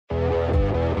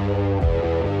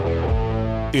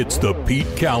It's the Pete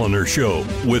Kaliner Show.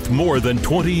 With more than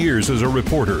 20 years as a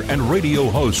reporter and radio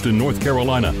host in North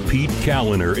Carolina, Pete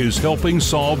Kaliner is helping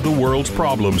solve the world's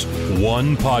problems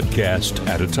one podcast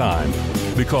at a time.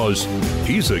 Because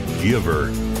he's a giver.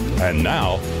 And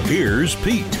now, here's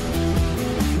Pete.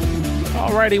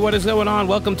 Alrighty, what is going on?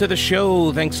 Welcome to the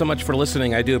show. Thanks so much for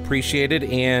listening. I do appreciate it,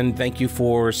 and thank you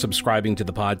for subscribing to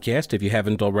the podcast. If you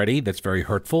haven't already, that's very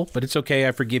hurtful, but it's okay.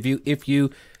 I forgive you. If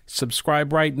you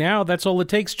subscribe right now, that's all it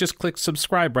takes. Just click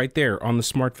subscribe right there on the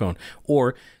smartphone,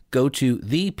 or go to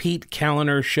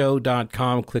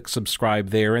thepetekalinershow.com, click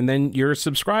subscribe there, and then you're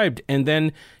subscribed, and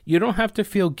then you don't have to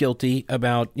feel guilty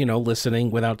about, listening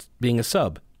without being a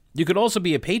sub. You could also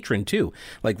be a patron, too,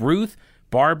 like Ruth,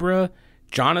 Barbara,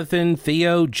 Jonathan,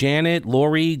 Theo, Janet,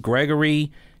 Lori,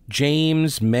 Gregory,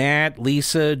 James, Matt,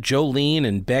 Lisa, Jolene,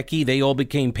 and Becky. They all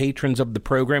became patrons of the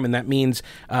program, and that means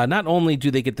not only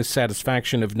do they get the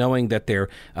satisfaction of knowing that they're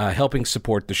helping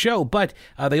support the show, but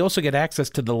they also get access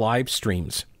to the live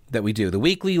streams that we do, the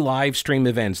weekly live stream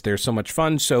events. They're so much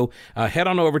fun. So head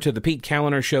on over to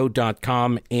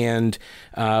thepetekalinershow.com, and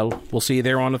we'll see you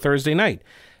there on a Thursday night.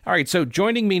 All right, so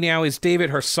joining me now is David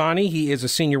Harsanyi. He is a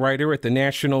senior writer at the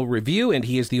National Review, and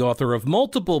he is the author of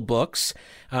multiple books,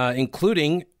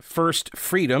 including First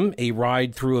Freedom, A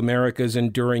Ride Through America's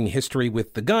Enduring History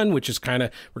with the Gun, which is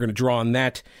we're going to draw on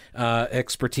that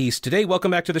expertise today. Welcome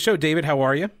back to the show, David. How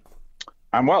are you?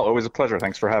 I'm well. Always a pleasure.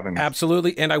 Thanks for having me.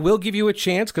 Absolutely, and I will give you a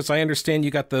chance because I understand you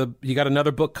got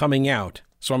another book coming out.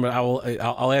 So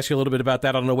I'll ask you a little bit about that.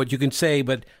 I don't know what you can say,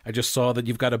 but I just saw that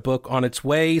you've got a book on its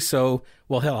way. So,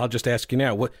 well, hell, I'll just ask you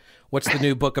now. What's the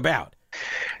new book about?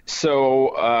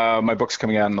 So my book's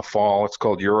coming out in the fall. It's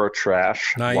called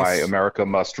Eurotrash, Nice. Why America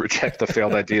Must Reject the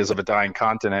Failed Ideas of a Dying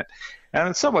Continent. And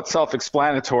it's somewhat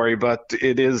self-explanatory, but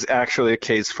it is actually a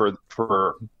case for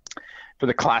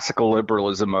the classical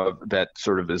liberalism that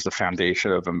sort of is the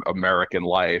foundation of American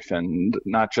life, and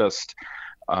not just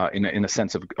in a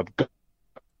sense of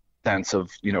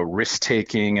risk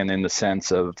taking, and in the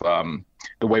sense of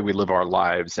the way we live our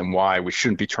lives, and why we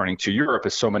shouldn't be turning to Europe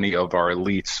as so many of our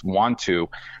elites want to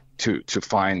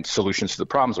find solutions to the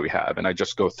problems we have. And I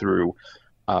just go through,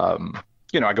 I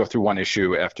go through one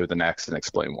issue after the next and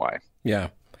explain why. Yeah,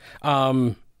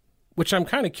 which I'm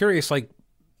kind of curious.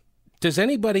 Does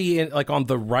anybody on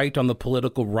the right, on the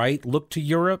political right, look to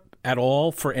Europe at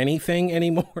all for anything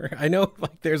anymore? I know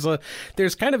there's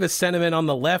kind of a sentiment on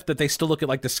the left that they still look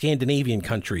at the Scandinavian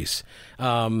countries.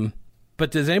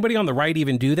 But does anybody on the right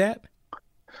even do that?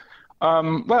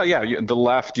 Well, yeah, the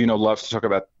left, loves to talk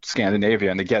about Scandinavia,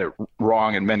 and they get it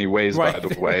wrong in many ways, right. By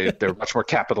the way. They're much more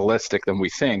capitalistic than we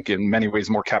think, in many ways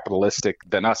more capitalistic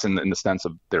than us in the sense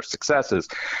of their successes.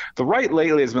 The right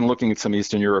lately has been looking at some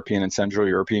Eastern European and Central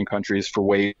European countries for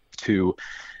ways to,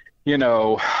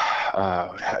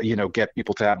 get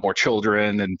people to have more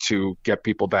children, and to get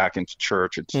people back into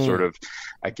church, and to sort of,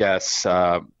 I guess,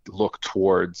 look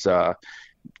towards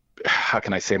how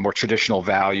can I say, more traditional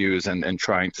values, and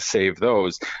trying to save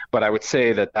those. But I would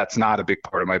say that that's not a big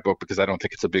part of my book, because I don't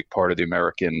think it's a big part of the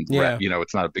American,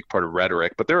 it's not a big part of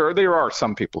rhetoric, but there are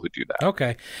some people who do that.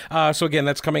 Okay. So again,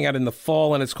 that's coming out in the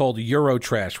fall, and it's called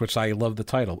Eurotrash, which I love the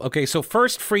title. Okay. So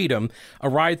First Freedom, A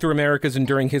Ride Through America's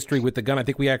Enduring History with the Gun. I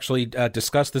think we actually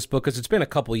discussed this book because it's been a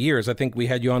couple of years. I think we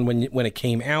had you on when it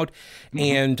came out,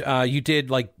 and you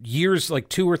did years,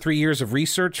 2 or 3 years of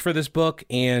research for this book.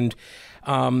 And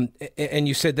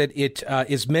you said that it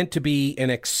is meant to be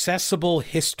an accessible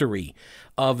history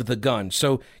of the gun.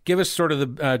 So give us sort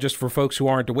of the, just for folks who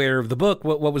aren't aware of the book,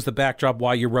 what was the backdrop,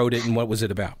 why you wrote it, and what was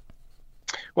it about?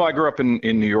 Well, I grew up in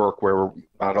New York, where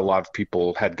not a lot of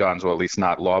people had guns, well, at least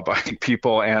not law-abiding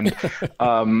people. And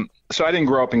so I didn't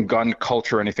grow up in gun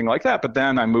culture or anything like that. But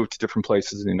then I moved to different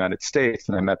places in the United States,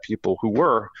 and I met people who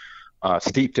were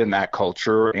steeped in that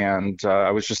culture. And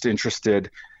I was just interested.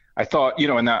 I thought,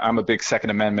 and I'm a big Second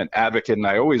Amendment advocate, and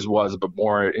I always was, but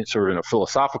more in a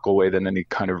philosophical way than any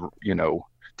kind of,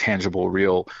 tangible,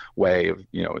 real way of,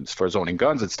 as far as owning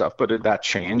guns and stuff. But that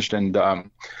changed, and I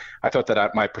thought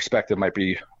that my perspective might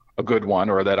be a good one,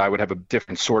 or that I would have a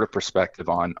different sort of perspective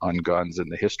on guns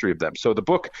and the history of them. So the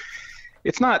book,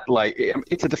 it's not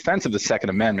it's a defense of the Second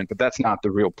Amendment, but that's not the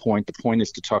real point. The point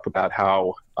is to talk about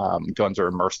how guns are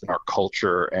immersed in our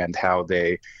culture, and how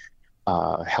they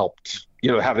helped,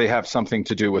 how they have something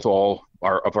to do with all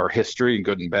of our history,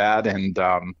 good and bad. And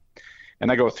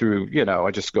I go through,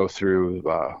 I just go through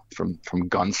from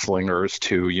gunslingers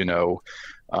to,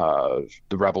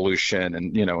 the revolution,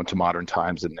 and, into modern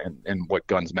times, and what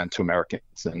guns meant to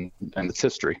Americans and its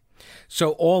history.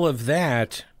 So all of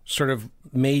that sort of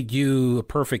made you a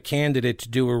perfect candidate to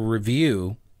do a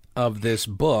review of this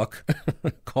book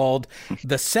called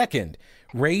The Second: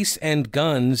 Race and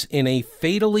Guns in a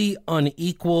Fatally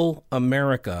Unequal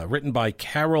America, written by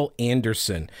Carol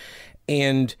Anderson.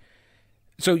 And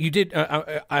so you did,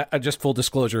 just full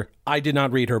disclosure, I did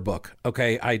not read her book,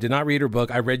 okay? I did not read her book.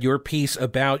 I read your piece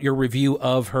about your review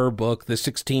of her book, The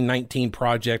 1619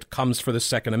 Project Comes for the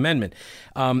Second Amendment.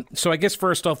 So I guess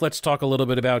first off, let's talk a little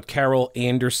bit about Carol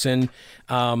Anderson.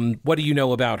 What do you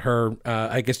know about her?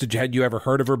 I guess, had you ever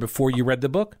heard of her before you read the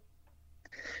book?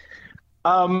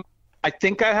 I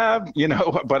think I have,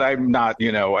 but I'm not,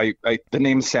 the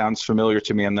name sounds familiar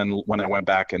to me. And then when I went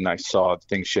back and I saw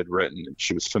things she had written,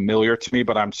 she was familiar to me,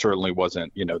 but I'm certainly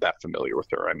wasn't, that familiar with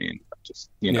her. I mean, just,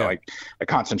 I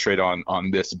concentrate on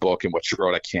this book and what she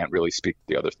wrote. I can't really speak to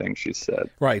the other things she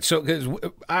said. Right. So 'cause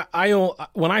I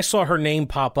when I saw her name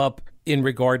pop up in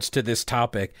regards to this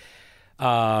topic,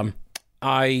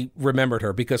 I remembered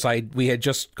her because we had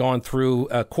just gone through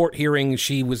a court hearing.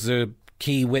 She was a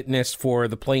key witness for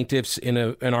the plaintiffs in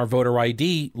our voter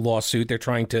ID lawsuit. They're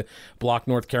trying to block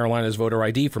North Carolina's voter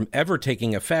ID from ever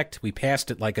taking effect. We passed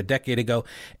it like a decade ago,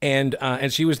 and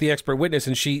she was the expert witness,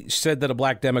 and she said that a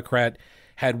black Democrat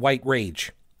had white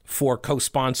rage for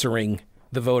co-sponsoring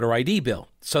the voter ID bill.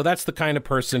 So that's the kind of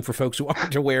person, for folks who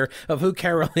aren't aware of who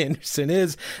Carol Anderson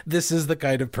is, this is the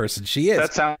kind of person she is.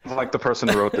 That sounds like the person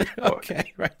who wrote this book.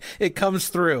 Okay, right. It comes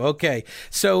through. Okay.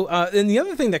 So, and the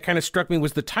other thing that kind of struck me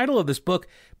was the title of this book,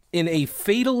 In a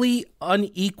Fatally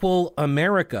Unequal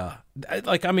America.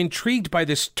 Like, I'm intrigued by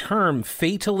this term,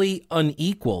 fatally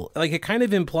unequal. Like, it kind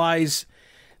of implies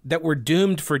that we're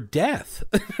doomed for death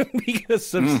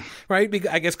because of, right?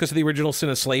 I guess because of the original sin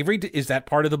of slavery. Is that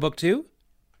part of the book too?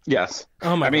 Yes.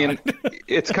 Oh my God. mean,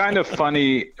 it's kind of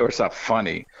funny, or it's not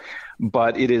funny,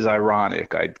 but it is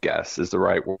ironic, I guess is the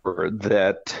right word,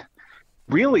 that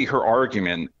really her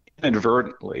argument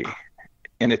inadvertently,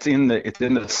 and it's in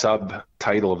the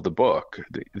subtitle of the book,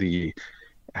 the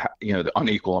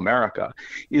unequal America,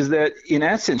 is that in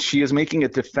essence she is making a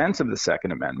defense of the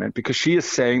Second Amendment because she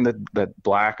is saying that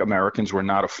Black Americans were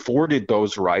not afforded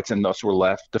those rights and thus were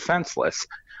left defenseless,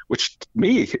 which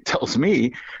tells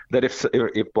me that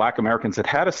if Black Americans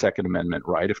had a Second Amendment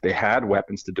right, if they had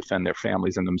weapons to defend their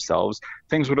families and themselves,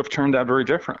 things would have turned out very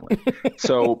differently.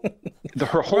 So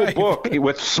her whole book,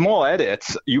 with small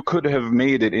edits, you could have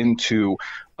made it into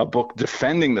a book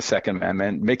defending the Second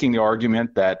Amendment, making the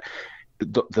argument that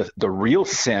the real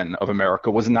sin of America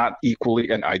was not equally,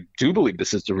 and I do believe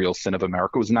this is the real sin of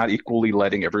America, was not equally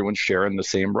letting everyone share in the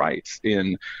same rights,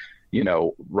 in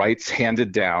rights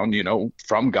handed down,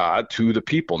 from God to the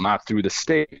people, not through the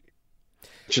state,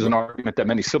 which is an argument that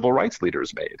many civil rights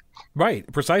leaders made. Right,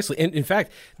 precisely. And in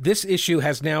fact, this issue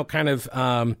has now kind of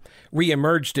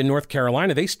reemerged in North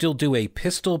Carolina. They still do a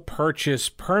pistol purchase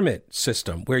permit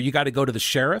system where you got to go to the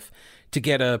sheriff to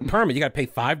get a permit. You got to pay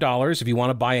 $5 if you want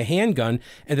to buy a handgun,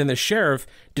 and then the sheriff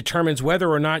determines whether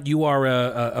or not you are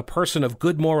a person of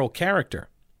good moral character.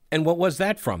 And what was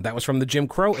that from? That was from the Jim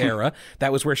Crow era.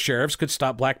 That was where sheriffs could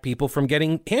stop Black people from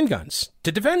getting handguns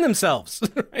to defend themselves.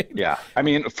 Right? Yeah. I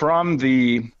mean, from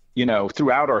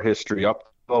throughout our history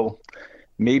up till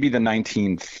maybe the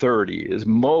 1930s,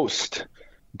 most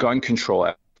gun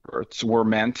control efforts were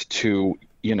meant to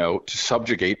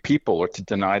subjugate people or to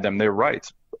deny them their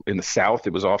rights. In the South,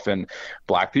 it was often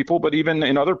Black people, but even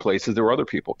in other places, there were other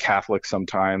people, Catholics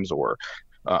sometimes, or,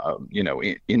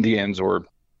 Indians or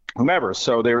whomever.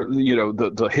 So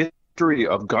the history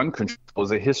of gun control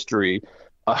is a history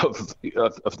of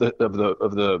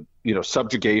the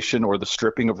subjugation or the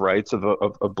stripping of rights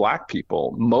of Black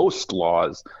people. Most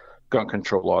laws, gun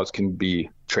control laws, can be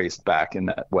traced back in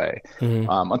that way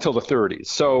until the 30s.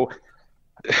 So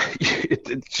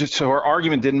so her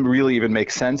argument didn't really even make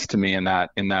sense to me in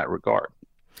that regard.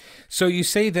 So you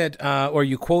say that, or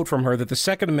you quote from her, that the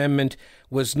Second Amendment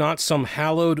was not some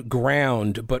hallowed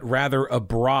ground, but rather a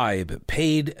bribe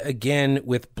paid again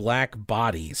with Black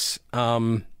bodies.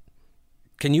 Can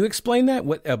you explain that?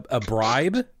 What a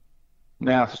bribe?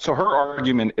 Now, so her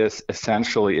argument is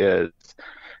essentially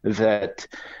that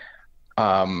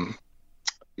the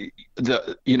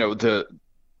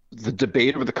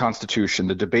debate over the Constitution,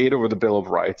 the debate over the Bill of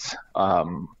Rights,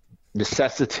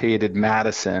 necessitated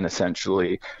Madison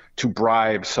essentially to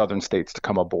bribe southern states to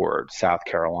come aboard, South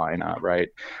Carolina, right?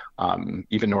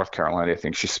 Even North Carolina, I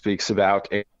think she speaks about,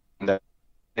 and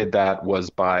that was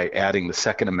by adding the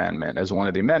Second Amendment as one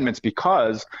of the amendments,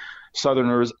 because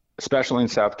Southerners, especially in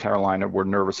South Carolina, were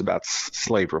nervous about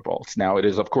slave revolts. Now, it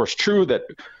is, of course, true that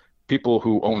people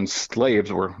who owned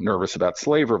slaves were nervous about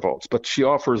slave revolts, but she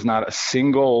offers not a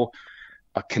single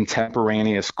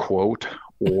contemporaneous quote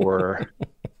or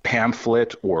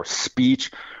pamphlet or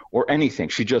speech or anything.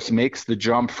 She just makes the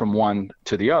jump from one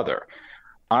to the other.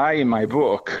 I, in my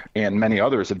book, and many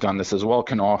others have done this as well,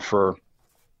 can offer,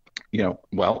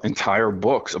 entire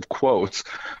books of quotes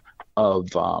of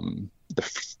the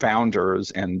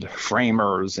founders and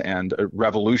framers and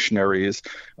revolutionaries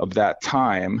of that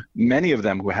time, many of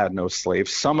them who had no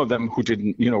slaves, some of them who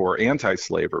didn't, were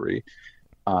anti-slavery,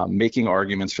 making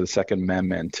arguments for the Second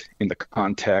Amendment in the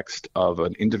context of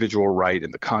an individual right,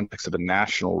 in the context of a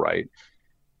national right.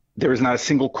 There is not a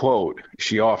single quote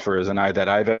she offers that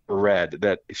I've ever read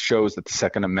that shows that the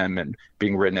Second Amendment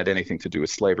being written had anything to do with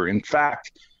slavery. In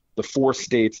fact, the 4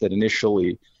 states that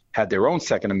initially had their own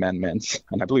Second Amendments,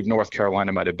 and I believe North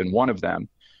Carolina might have been one of them,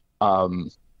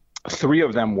 3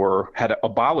 of them had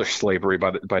abolished slavery by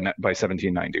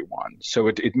 1791. So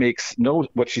it makes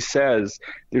what she says,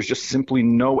 there's just simply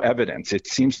no evidence. It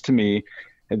seems to me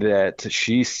that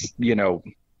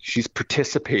she's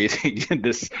participating in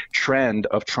this trend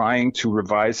of trying to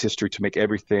revise history to make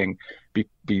everything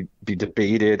be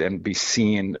debated and be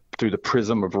seen through the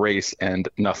prism of race and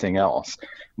nothing else.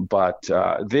 But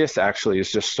this actually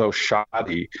is just so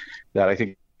shoddy that I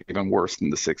think even worse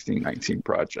than the 1619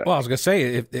 Project. Well, I was going to say,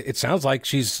 it sounds like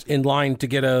she's in line to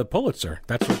get a Pulitzer.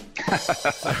 That's what...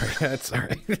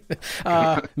 Sorry.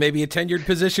 Maybe a tenured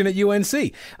position at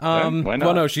UNC. Why not?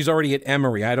 Well, no, she's already at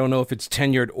Emory. I don't know if it's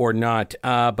tenured or not.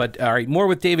 But all right, more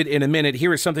with David in a minute.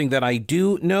 Here is something that I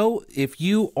do know. If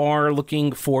you are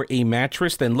looking for a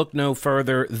mattress, then look no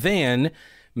further than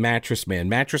Mattress Man.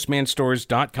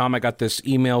 MattressManStores.com. I got this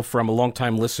email from a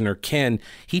longtime listener, Ken.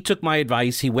 He took my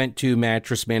advice. He went to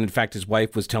Mattress Man. In fact, his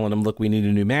wife was telling him, look, we need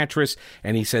a new mattress.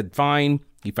 And he said, fine.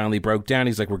 He finally broke down.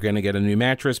 He's like, we're going to get a new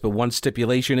mattress. But one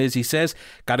stipulation is, he says,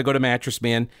 got to go to Mattress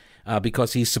Man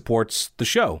because he supports the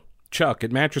show. Chuck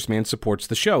at Mattress Man supports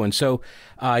the show. And so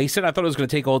he said, I thought it was going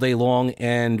to take all day long.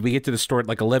 And we get to the store at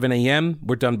like 11 a.m.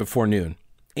 We're done before noon.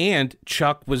 And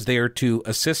Chuck was there to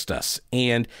assist us.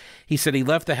 And he said he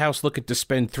left the house looking to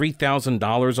spend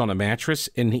 $3,000 on a mattress.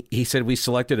 And he said we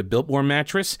selected a Biltmore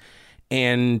mattress.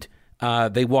 And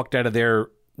they walked out of there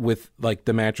with like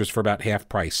the mattress for about half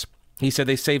price. He said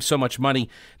they saved so much money,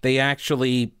 they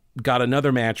actually got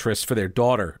another mattress for their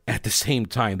daughter at the same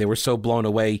time. They were so blown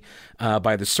away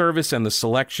by the service and the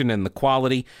selection and the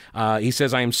quality. He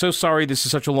says, I am so sorry this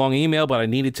is such a long email, but I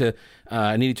needed to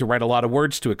write a lot of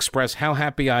words to express how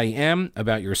happy I am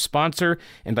about your sponsor,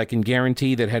 and I can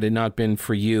guarantee that had it not been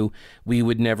for you, we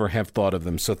would never have thought of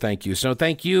them. So thank you. So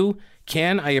thank you,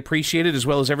 Ken. I appreciate it, as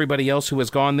well as everybody else who has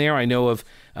gone there. I know of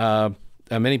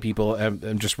many people.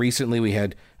 Just recently we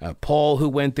had Paul who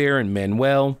went there, and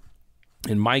Manuel,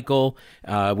 and Michael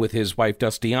with his wife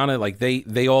Dustiana. Like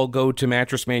they all go to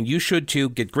Mattress Man. You should too.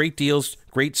 Get great deals,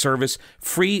 great service,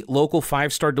 free local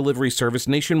 5-star delivery service,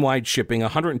 nationwide shipping,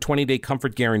 120-day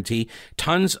comfort guarantee,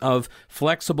 tons of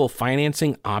flexible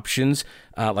financing options,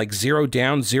 like 0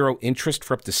 down, 0 interest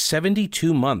for up to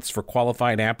 72 months for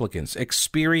qualified applicants.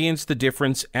 Experience the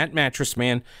difference at Mattress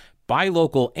Man. Buy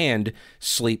local and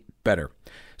sleep better.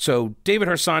 So David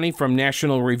Harsanyi from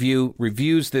National Review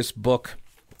reviews this book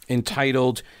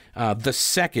entitled The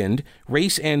Second,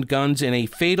 Race and Guns in a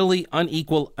Fatally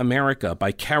Unequal America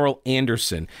by Carol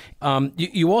Anderson.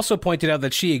 You also pointed out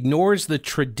that she ignores the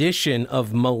tradition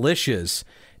of militias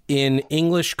in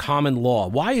English common law.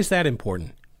 Why is that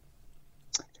important?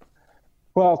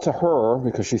 Well, to her,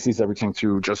 because she sees everything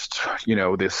through just,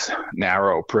 this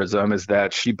narrow prism, is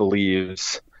that she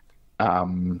believes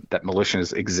that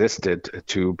militias existed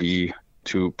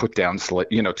to put down,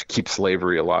 to keep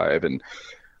slavery alive, and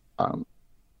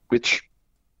which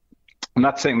I'm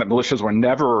not saying that militias were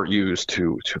never used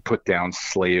to put down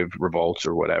slave revolts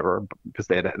or whatever, because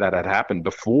that had happened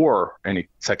before any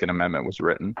Second Amendment was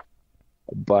written.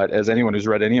 But as anyone who's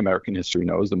read any American history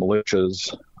knows, the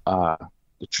militias,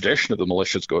 the tradition of the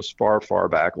militias goes far, far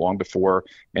back, long before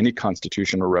any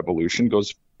constitution or revolution,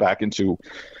 goes back into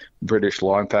British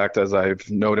law. In fact, as I've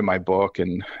noted in my book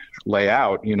and lay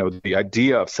out, the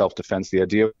idea of self-defense, the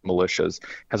idea of militias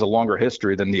has a longer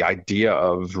history than the idea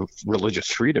of religious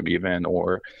freedom even,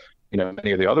 or,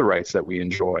 many of the other rights that we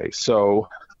enjoy. So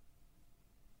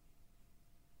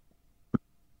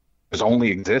it's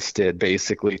only existed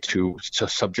basically to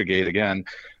subjugate, again,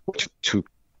 to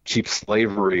keep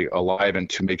slavery alive and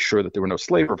to make sure that there were no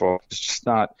slave revolts. It's just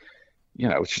not,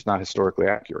 it's just not historically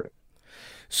accurate.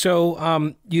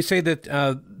 So you say that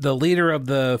the leader of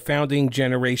the founding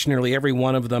generation, nearly every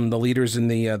one of them, the leaders in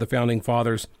the founding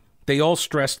fathers, they all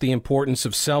stressed the importance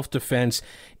of self-defense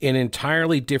in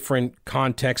entirely different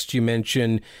contexts. You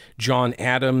mentioned John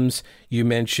Adams. You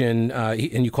mentioned,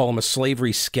 and you call him a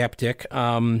slavery skeptic.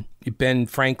 Ben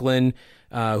Franklin,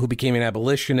 who became an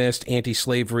abolitionist,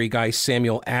 anti-slavery guy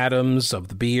Samuel Adams of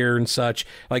the Beer and such.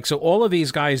 Like, so all of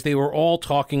these guys, they were all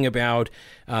talking about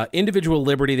individual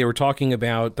liberty. They were talking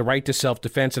about the right to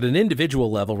self-defense at an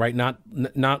individual level, right?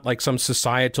 Not like some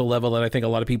societal level that I think a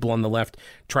lot of people on the left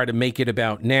try to make it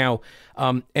about now.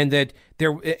 And that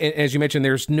there, as you mentioned,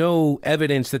 there's no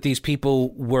evidence that these people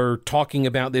were talking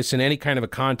about this in any kind of a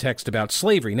context about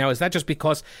slavery. Now, is that just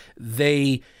because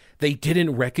they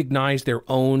didn't recognize their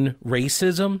own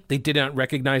racism? They did not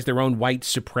recognize their own white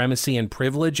supremacy and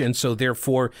privilege, and so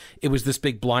therefore it was this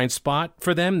big blind spot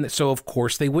for them, so of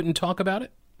course they wouldn't talk about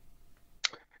it?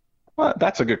 Well,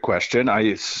 that's a good question.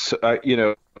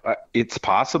 It's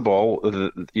possible,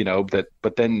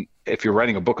 but then if you're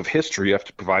writing a book of history, you have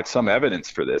to provide some evidence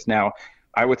for this. Now,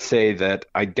 I would say that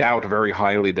I doubt very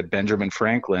highly that Benjamin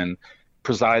Franklin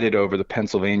presided over the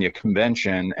Pennsylvania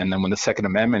Convention, and then when the Second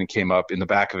Amendment came up, in the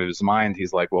back of his mind,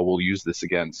 he's like, well, we'll use this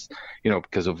against,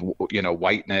 because of,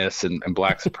 whiteness and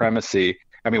black supremacy.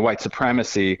 White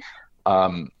supremacy.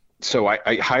 So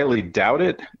I highly doubt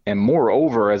it. And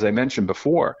moreover, as I mentioned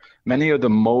before, many of the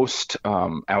most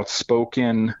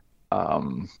outspoken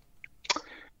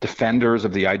defenders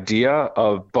of the idea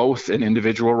of both an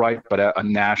individual right, but a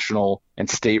national and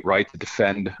state right to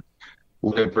defend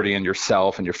liberty and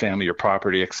yourself and your family, your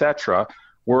property, etc.,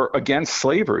 were against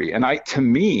slavery. And to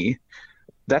me,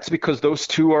 that's because those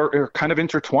two are kind of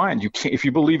intertwined. If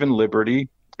you believe in liberty,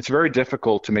 it's very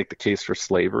difficult to make the case for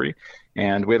slavery.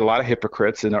 And we had a lot of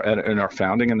hypocrites in our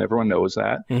founding, and everyone knows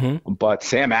that. Mm-hmm. But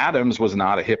Sam Adams was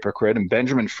not a hypocrite. And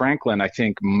Benjamin Franklin, I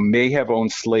think, may have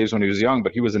owned slaves when he was young,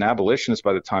 but he was an abolitionist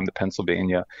by the time the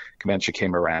Pennsylvania Convention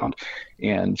came around.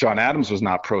 And John Adams was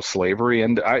not pro-slavery.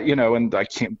 And and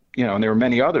there were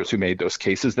many others who made those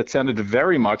cases that sounded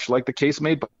very much like the case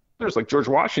made by others, like George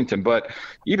Washington. But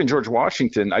even George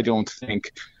Washington, I don't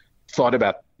think thought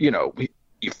about,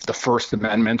 if the First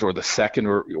Amendment or the Second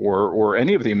or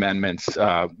any of the amendments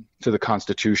to the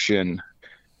Constitution,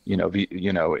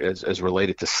 as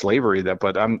related to slavery.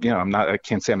 But I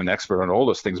can't say I'm an expert on all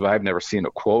those things, but I've never seen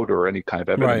a quote or any kind of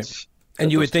evidence. Right. And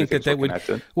you would think that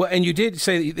would, well, and you did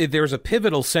say there's a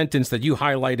pivotal sentence that you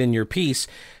highlight in your piece.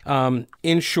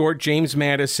 In short, James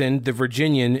Madison, the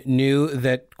Virginian, knew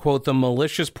that, quote, the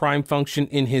malicious prime function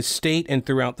in his state and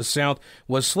throughout the South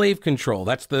was slave control.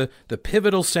 That's the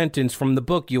pivotal sentence from the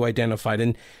book you identified.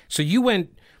 And so you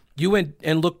went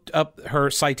and looked up her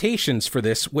citations for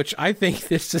this, which I think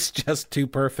this is just too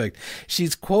perfect.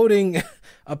 She's quoting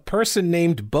a person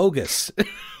named Bogus.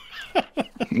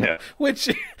 Yeah. Which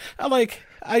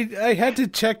I had to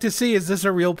check to see, is this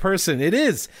a real person? It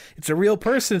is. It's a real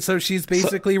person. So she's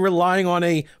basically relying on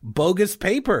a bogus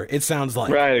paper, it sounds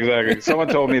like. Right, exactly. Someone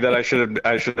told me that I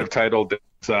should have titled this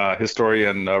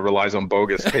historian relies on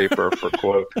bogus paper for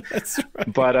quote. That's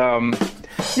right. But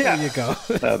yeah. There you go.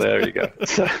 There you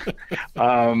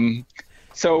go.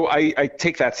 So I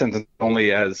take that sentence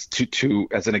only as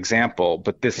an example,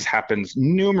 but this happens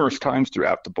numerous times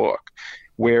throughout the book,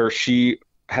 where she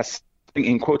has,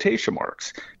 in quotation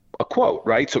marks, a quote,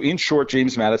 right? So in short,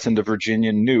 James Madison, the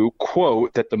Virginian, knew,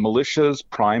 quote, that the militia's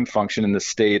prime function in the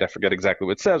state, I forget exactly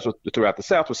what it says, throughout the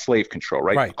South was slave control,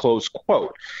 right? Close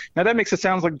quote. Now that makes it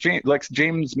sound like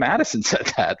James Madison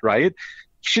said that, right?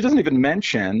 She doesn't even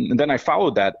mention, and then I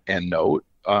followed that end note,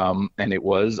 and it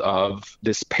was of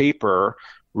this paper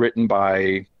written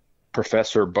by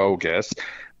Professor Bogus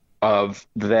of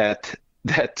that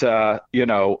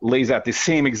lays out the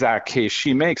same exact case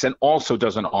she makes and also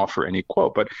doesn't offer any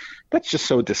quote. But that's just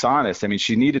so dishonest. I mean,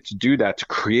 she needed to do that to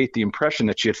create the impression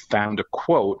that she had found a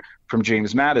quote from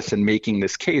James Madison making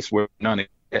this case where none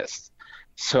exists.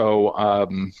 So I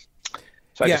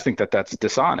just think that that's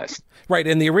dishonest. Right.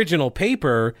 And the original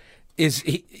paper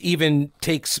even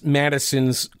takes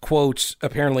Madison's quotes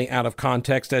apparently out of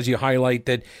context, as you highlight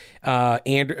that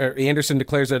Anderson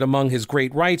declares that among his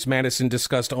great rights, Madison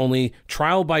discussed only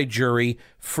trial by jury,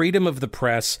 freedom of the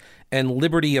press, and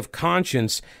liberty of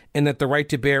conscience, and that the right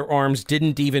to bear arms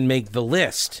didn't even make the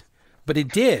list. But it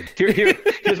did.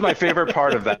 Here's my favorite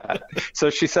part of that. So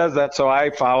she says that, so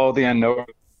I follow the end note,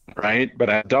 right? But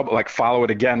I follow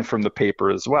it again from the paper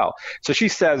as well. So she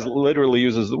says, literally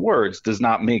uses the words, does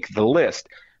not make the list.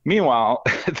 Meanwhile,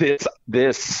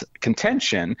 this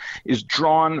contention is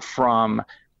drawn from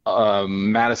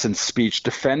Madison's speech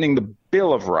defending the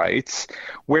Bill of Rights,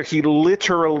 where he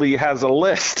literally has a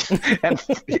list, and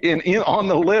on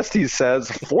the list he says,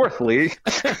 fourthly,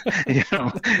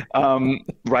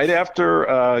 right after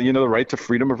the right to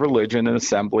freedom of religion and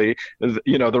assembly,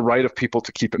 the right of people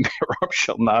to keep and bear arms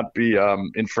shall not be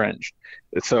infringed.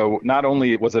 So not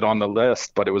only was it on the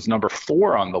list, but it was number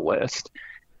 4 on the list.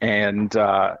 and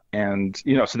so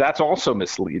that's also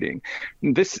misleading.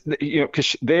 This,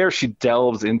 because there she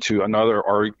delves into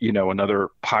another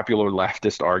popular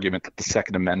leftist argument that the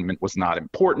Second Amendment was not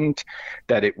important,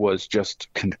 that it was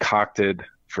just concocted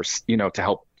for to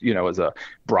help as a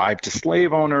bribe to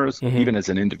slave owners, even as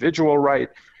an individual right,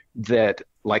 that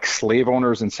like slave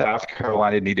owners in South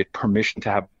Carolina needed permission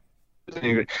to have. I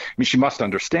mean, she must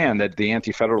understand that the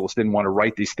Anti-Federalists didn't want to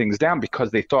write these things down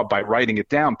because they thought by writing it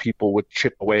down, people would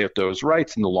chip away at those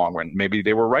rights in the long run. Maybe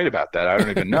they were right about that. I don't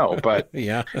even know. But,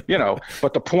 yeah,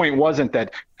 but the point wasn't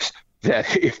that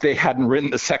if they hadn't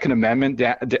written the Second Amendment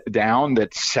down,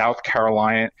 that South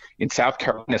Carolina,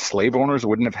 slave owners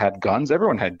wouldn't have had guns.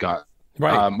 Everyone had guns,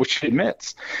 right? Which she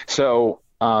admits. So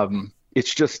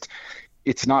it's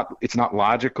not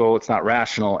logical. It's not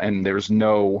rational. And there's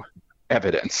no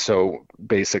evidence. So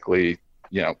basically,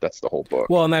 that's the whole book.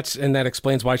 Well, and that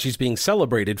explains why she's being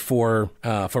celebrated for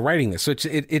writing this. So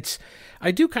it's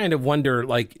I do kind of wonder,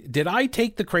 like, did I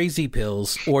take the crazy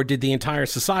pills or did the entire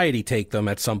society take them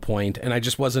at some point? And I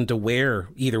just wasn't aware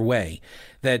either way,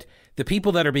 that the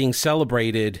people that are being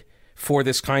celebrated for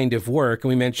this kind of work, and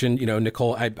we mentioned,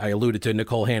 Nicole, I alluded to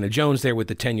Nicole Hannah-Jones there with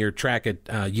the 10-year track at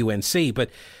UNC,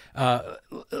 but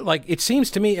like it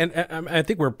seems to me, and I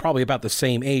think we're probably about the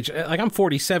same age. Like I'm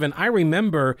 47. I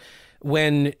remember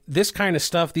when this kind of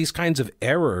stuff, these kinds of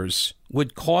errors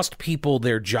would cost people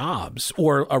their jobs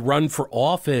or a run for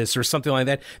office or something like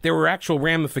that. There were actual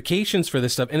ramifications for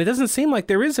this stuff, and it doesn't seem like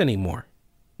there is anymore.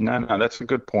 No, that's a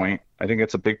good point. I think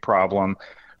it's a big problem.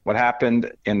 What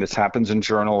happened, and this happens in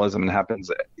journalism and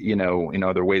happens, in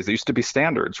other ways, there used to be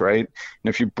standards, right? And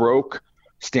if you broke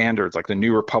standards, like the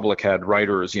New Republic had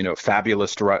writers,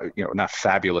 fabulous, not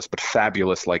fabulous, but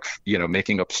fabulous, like,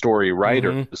 making up story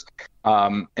writers,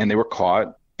 and they were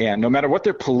caught. And no matter what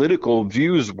their political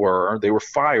views were, they were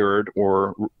fired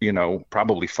or,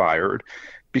 probably fired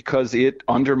because it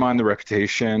undermined the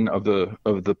reputation of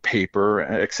the paper,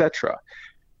 et cetera.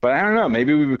 But I don't know,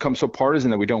 maybe we become so partisan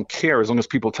that we don't care as long as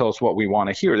people tell us what we want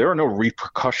to hear. There are no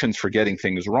repercussions for getting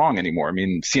things wrong anymore. I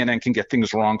mean, CNN can get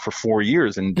things wrong for 4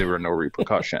 years and there are no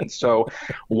repercussions. So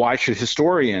why should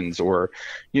historians why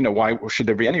should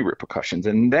there be any repercussions?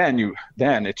 And then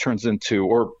it turns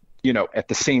into, at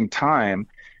the same time,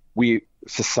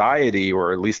 society,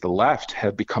 or at least the left,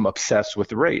 have become obsessed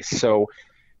with race. So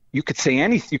you could say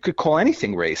anything, you could call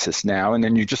anything racist now, and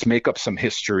then you just make up some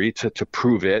history to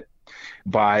prove it,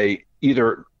 by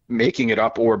either making it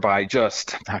up or by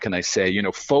just, how can I say,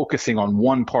 focusing on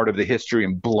one part of the history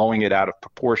and blowing it out of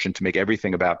proportion to make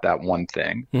everything about that one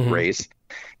thing, race.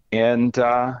 And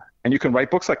you can write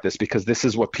books like this because this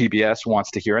is what PBS wants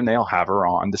to hear and they'll have her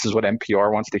on. This is what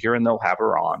NPR wants to hear and they'll have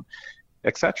her on,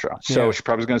 etc. So she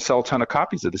probably is going to sell a ton of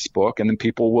copies of this book, and then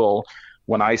people will,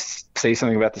 when I say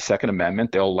something about the Second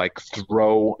Amendment, they'll like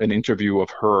throw an interview of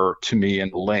her to me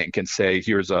in the link and say,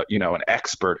 here's an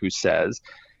expert who says,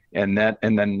 and then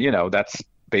that's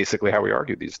basically how we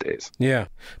argue these days. Yeah.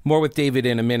 More with David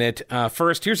in a minute.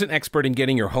 First, here's an expert in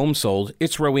getting your home sold.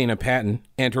 It's Rowena Patton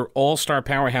and her all-star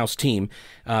powerhouse team.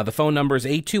 The phone number is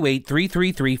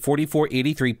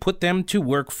 828-333-4483. Put them to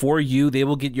work for you. They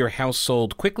will get your house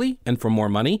sold quickly and for more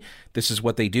money. This is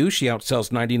what they do. She outsells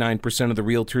 99% of the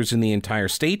realtors in the entire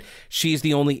state. She's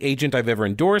the only agent I've ever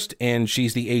endorsed, and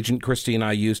she's the agent Christy and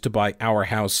I used to buy our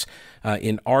house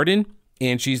in Arden.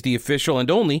 And she's the official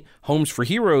and only Homes for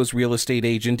Heroes real estate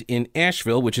agent in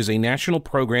Asheville, which is a national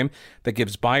program that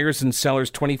gives buyers and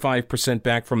sellers 25%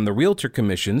 back from the realtor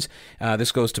commissions.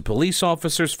 This goes to police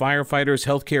officers, firefighters,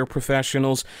 healthcare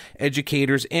professionals,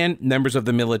 educators, and members of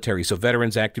the military. So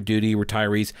veterans, active duty,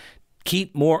 retirees.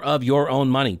 Keep more of your own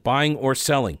money, buying or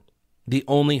selling. The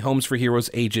only Homes for Heroes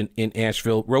agent in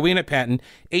Asheville. Rowena Patton,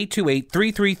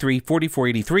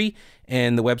 828-333-4483,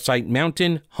 and the website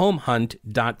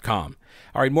mountainhomehunt.com.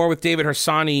 All right, more with David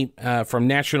Harsanyi from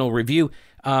National Review.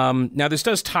 Now, this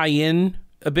does tie in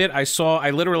a bit. I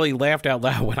literally laughed out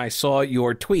loud when I saw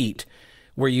your tweet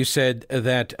where you said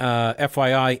that,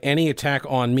 FYI, any attack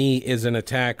on me is an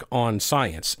attack on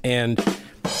science. And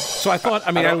so I thought,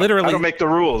 I don't make the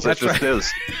rules. It just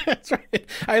is. That's right.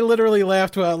 I literally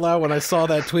laughed out loud when I saw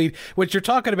that tweet, which you're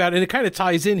talking about. And it kind of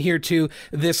ties in here to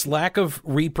this lack of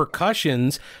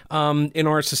repercussions in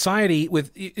our society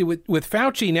with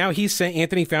Fauci. Now he's saying,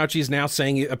 Anthony Fauci is now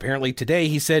saying, apparently today,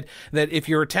 he said that if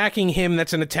you're attacking him,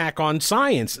 that's an attack on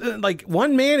science. Like,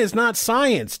 one man is not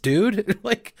science, dude.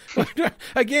 Like,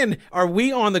 again, are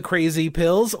we on the crazy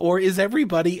pills or is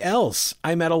everybody else?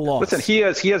 I'm at a loss. Listen, he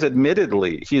has admitted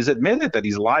that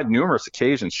he's lied numerous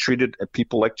occasions, treated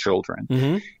people like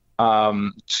children.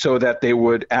 so that they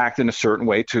would act in a certain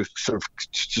way to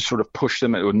sort of push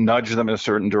them, it would nudge them in a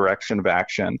certain direction of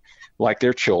action, like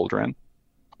their children.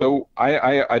 So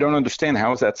I don't understand,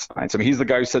 how is that science? I mean, he's the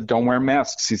guy who said don't wear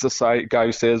masks. He's the guy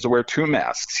who says wear 2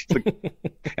 masks.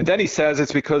 And then he says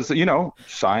it's because,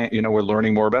 science, we're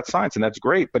learning more about science, and that's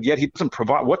great. But yet he doesn't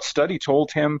provide, what study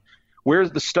told him,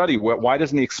 where's the study? Why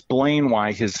doesn't he explain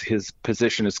why his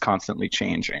position is constantly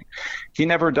changing? He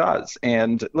never does.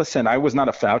 And listen, I was not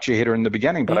a Fauci hater in the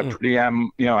beginning, but I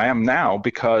am now,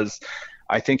 because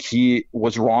I think he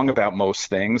was wrong about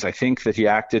most things. I think that he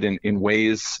acted in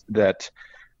ways that,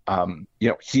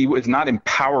 he was not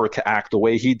empowered to act the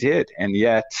way he did. And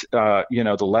yet,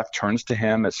 the left turns to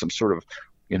him as some sort of,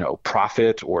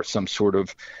 prophet or some sort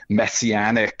of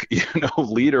messianic,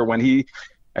 leader, when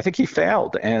I think he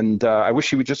failed. And I wish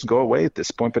he would just go away at this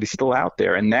point, but he's still out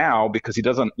there. And now, because he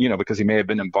doesn't, because he may have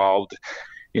been involved,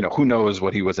 who knows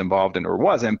what he was involved in or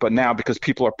wasn't, but now because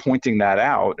people are pointing that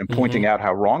out and pointing out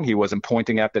how wrong he was and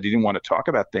pointing out that he didn't want to talk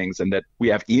about things, and that we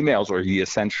have emails where he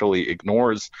essentially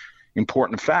ignores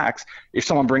important facts. If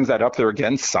someone brings that up there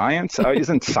against science,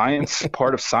 isn't science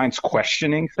part of science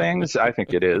questioning things? I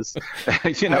think it is.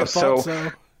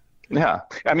 So. Yeah.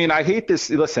 I mean, I hate this.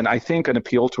 Listen, I think an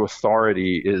appeal to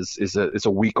authority is a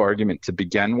weak argument to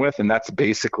begin with, and that's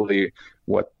basically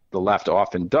what the left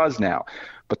often does now.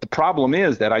 But the problem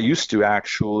is that I used to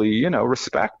actually,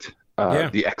 respect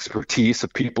the expertise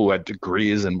of people who had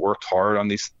degrees and worked hard on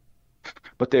these,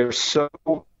 but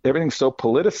everything's so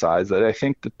politicized that I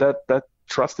think that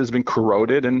trust has been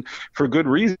corroded, and for good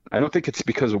reason. I don't think it's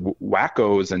because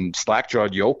wackos and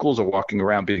slack-jawed yokels are walking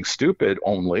around being stupid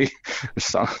only.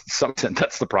 Some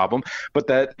that's the problem. But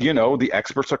that, the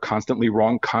experts are constantly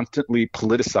wrong, constantly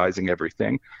politicizing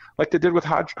everything, like they did with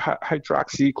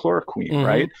hydroxychloroquine,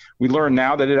 right? We learn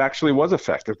now that it actually was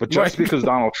effective, but just because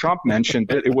Donald Trump mentioned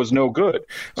it, it was no good.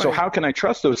 So how can I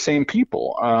trust those same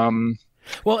people?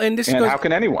 Well, and how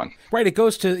can anyone? Right. It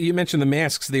goes to, you mentioned the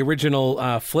masks, the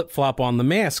original flip-flop on the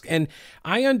mask. And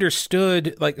I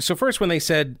understood, so first when they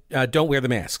said, don't wear the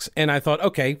masks. And I thought,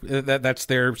 okay, that's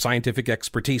their scientific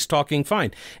expertise talking,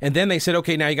 fine. And then they said,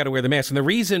 okay, now you got to wear the mask. And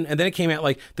then it came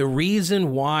out the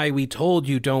reason why we told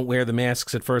you don't wear the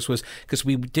masks at first was because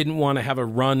we didn't want to have a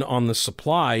run on the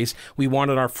supplies. We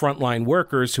wanted our frontline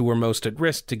workers who were most at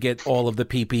risk to get all of the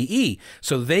PPE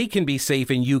so they can be safe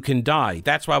and you can die.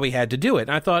 That's why we had to do it. And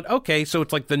I thought, okay, so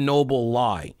it's like the noble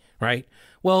lie, right?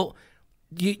 Well,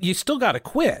 you still got to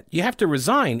quit. You have to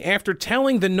resign. After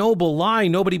telling the noble lie,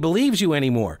 nobody believes you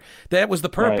anymore. That was the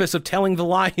purpose of telling the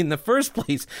lie in the first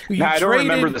place. I don't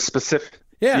remember the specific.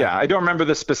 Yeah, I don't remember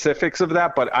the specifics of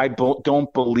that, but I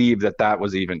don't believe that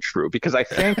was even true, because I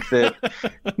think that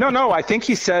I think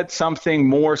he said something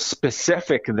more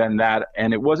specific than that,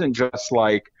 and it wasn't just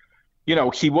like,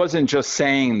 he wasn't just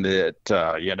saying that,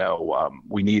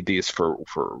 we need these for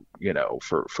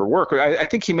work. I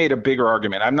think he made a bigger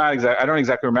argument. I don't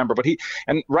exactly remember, but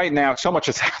and right now so much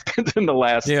has happened in the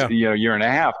last, year and a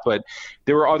half, but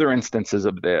there were other instances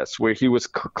of this where he was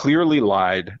clearly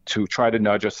lied to try to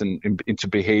nudge us into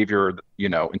behavior,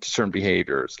 into certain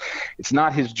behaviors. It's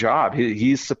not his job.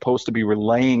 He's supposed to be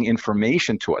relaying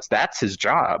information to us. That's his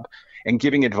job. And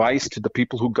giving advice to the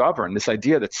people who govern. This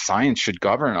idea that science should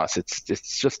govern us, it's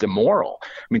just immoral. I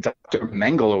mean, Dr.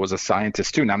 Mengele was a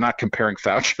scientist too. Now, I'm not comparing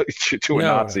Fauci to a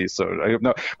Nazi, so I don't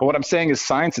know. But what I'm saying is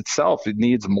science itself, it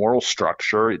needs moral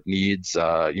structure. It needs,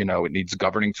 it needs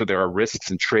governing. So there are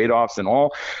risks and trade-offs and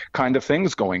all kind of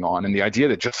things going on. And the idea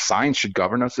that just science should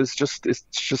govern us is just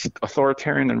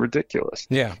authoritarian and ridiculous.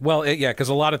 Yeah, well, because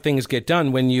a lot of things get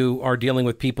done when you are dealing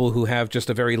with people who have just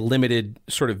a very limited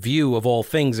sort of view of all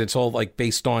things. It's all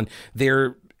based on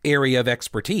their area of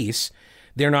expertise.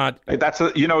 They're not.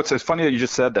 It's funny that you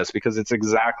just said this, because it's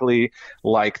exactly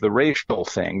like the racial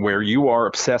thing where you are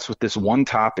obsessed with this one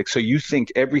topic. So you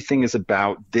think everything is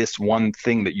about this one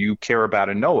thing that you care about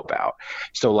and know about.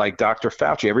 So like Dr.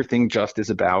 Fauci, everything just is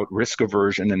about risk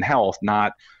aversion and health,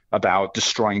 not about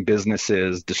destroying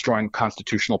businesses, destroying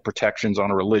constitutional protections on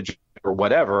a religion or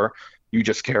whatever. You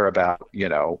just care about,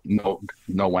 no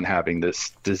one having this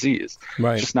disease.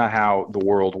 Right. It's just not how the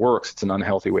world works. It's an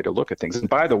unhealthy way to look at things. And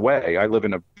by the way, I live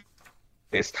in a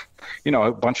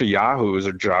bunch of yahoos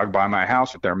are jogged by my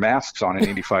house with their masks on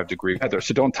in 85-degree weather.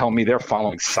 So don't tell me they're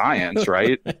following science,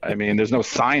 right? I mean, there's no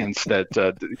science that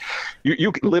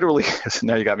you literally,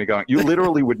 now you got me going, you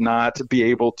literally would not be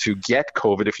able to get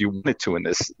COVID if you wanted to in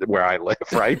this, where I live,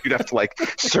 right? You'd have to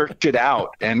search it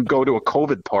out and go to a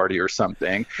COVID party or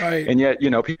something. Right. And yet,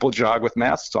 people jog with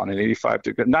masks on in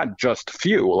 85-degree, not just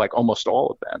few, like almost all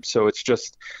of them. So it's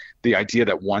just the idea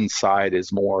that one side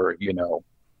is more,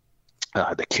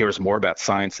 that cares more about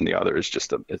science than the other is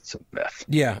just it's a myth.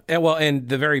 Yeah. And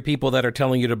the very people that are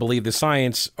telling you to believe the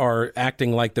science are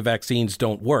acting like the vaccines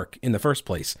don't work in the first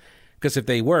place. Because if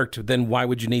they worked, then why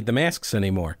would you need the masks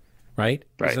anymore? Right?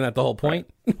 Isn't that the whole point?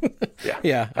 Right. Yeah.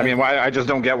 Yeah. I mean, I just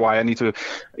don't get why I need to,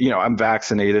 I'm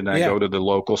vaccinated and I go to the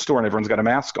local store and everyone's got a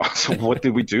mask on. So what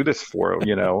did we do this for,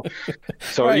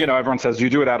 So, right. Everyone says you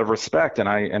do it out of respect. And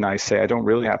I say, I don't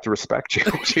really have to respect you.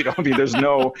 I mean, there's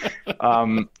no,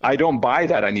 I don't buy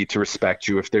that I need to respect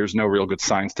you if there's no real good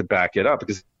science to back it up,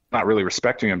 because not really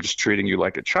respecting you. I'm just treating you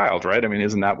like a child, right? I mean,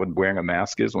 isn't that what wearing a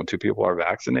mask is when two people are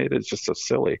vaccinated? It's just so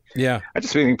silly. Yeah. I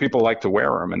just think people like to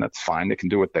wear them, and that's fine. They can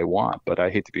do what they want, but I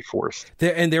hate to be forced.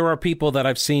 There are people that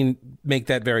I've seen make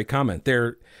that very comment.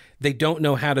 They don't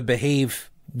know how to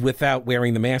behave without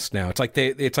wearing the mask now. It's like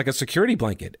a security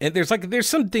blanket. And there's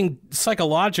something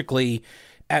psychologically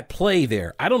at play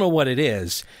there. I don't know what it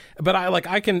is, but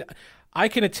I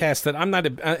can attest that I'm not.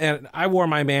 I wore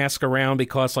my mask around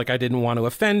because I didn't want to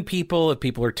offend people. If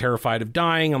people are terrified of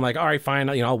dying, I'm like, all right, fine.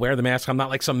 I'll wear the mask. I'm not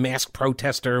like some mask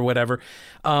protester or whatever.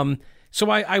 So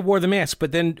I wore the mask.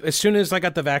 But then as soon as I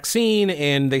got the vaccine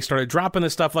and they started dropping the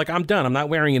stuff, I'm done. I'm not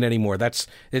wearing it anymore. That's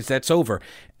over.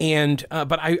 And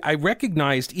but I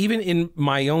recognized even in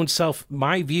my own self,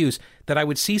 my views, that I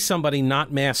would see somebody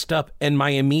not masked up, and my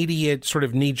immediate sort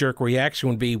of knee jerk reaction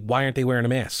would be, why aren't they wearing a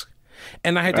mask?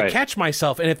 And I had to catch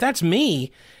myself. And if that's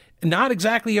me, not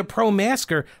exactly a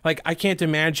pro-masker, I can't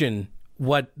imagine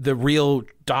what the real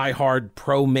diehard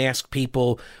pro-mask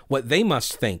people, what they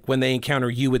must think when they encounter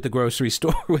you at the grocery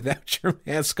store without your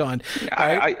mask on.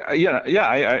 Right?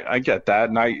 I get that.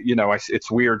 And it's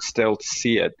weird still to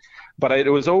see it. But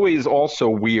it was always also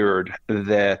weird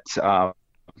that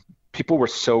people were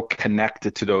so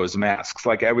connected to those masks.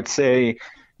 I would say,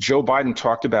 Joe Biden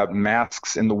talked about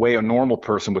masks in the way a normal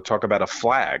person would talk about a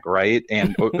flag, right?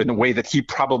 And in a way that he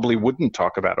probably wouldn't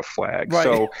talk about a flag. Right.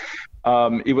 So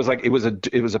it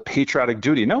was a patriotic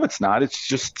duty. No, it's not. It's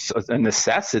just a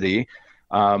necessity.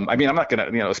 I mean, I'm not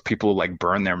gonna, those people who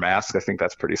burn their masks. I think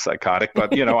that's pretty psychotic.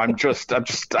 But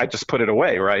I just put it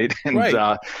away, right? And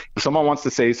right. If someone wants to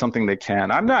say something, they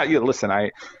can. I'm not. Listen, I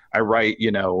write,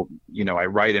 I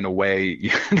write in a way,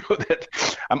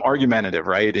 that I'm argumentative,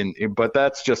 right? But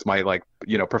that's just my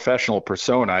professional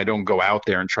persona. I don't go out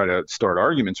there and try to start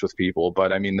arguments with people.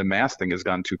 But I mean, the mask thing has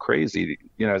gone too crazy.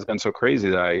 It's been so crazy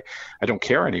that I don't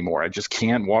care anymore. I just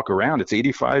can't walk around. It's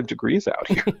 85 degrees out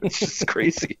here. It's just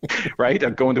crazy, right?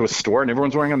 I'm going to a store and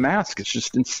everyone's wearing a mask. It's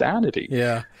just insanity.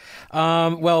 Yeah.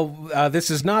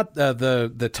 This is not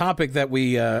the topic that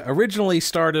we originally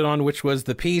started on, which was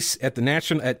the piece at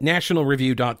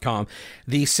nationalreview.com.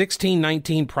 The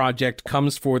 1619 Project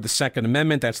comes for the Second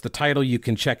Amendment. That's the title. You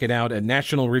can check it out at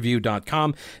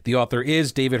nationalreview.com. The author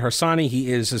is David Harsanyi.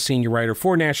 He is a senior writer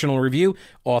for National Review,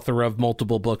 author of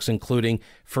multiple books, including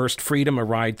First Freedom, A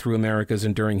Ride Through America's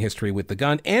Enduring History with the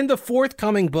Gun, and the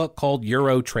forthcoming book called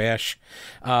Euro Trash.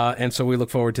 And so we look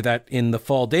forward to that in the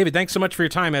fall. David, thanks so much for your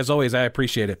time. As always, I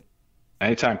appreciate it.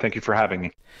 Anytime. Thank you for having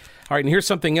me. All right, and here's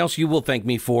something else you will thank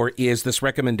me for is this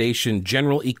recommendation,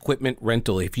 General Equipment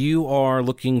Rental. If you are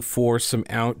looking for some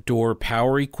outdoor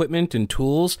power equipment and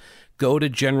tools, go to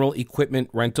General Equipment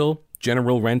Rental,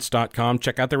 generalrents.com.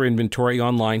 Check out their inventory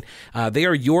online. They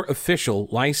are your official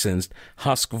licensed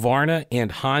Husqvarna and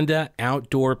Honda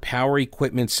outdoor power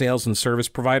equipment sales and service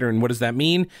provider. And what does that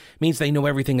mean? It means they know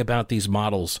everything about these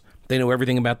models. They know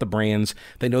everything about the brands.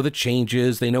 They know the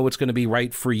changes. They know what's going to be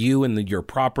right for you and your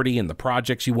property and the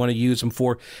projects you want to use them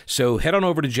for. So head on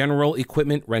over to General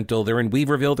Equipment Rental. They're in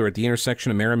Weaverville. They're at the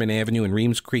intersection of Merriman Avenue and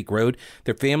Reems Creek Road.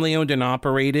 They're family owned and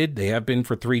operated. They have been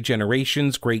for 3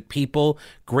 generations. Great people,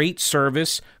 great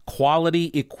service,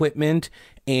 quality equipment,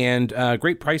 and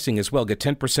great pricing as well. Get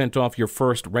 10% off your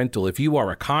first rental. If you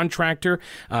are a contractor,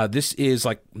 this is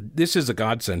a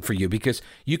godsend for you because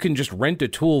you can just rent a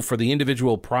tool for the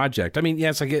individual project. I mean,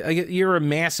 yes, I get you're a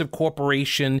massive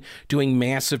corporation doing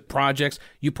massive projects.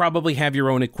 You probably have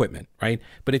your own equipment, right?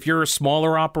 But if you're a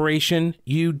smaller operation,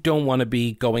 you don't want to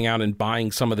be going out and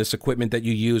buying some of this equipment that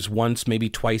you use once, maybe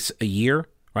twice a year.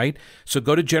 Right? So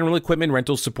go to General Equipment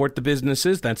Rental, support the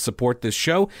businesses that support this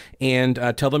show, and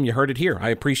tell them you heard it here. I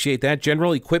appreciate that.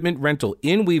 General Equipment Rental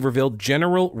in Weaverville,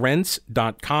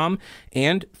 generalrents.com,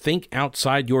 and think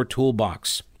outside your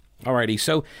toolbox. Alrighty,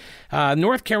 so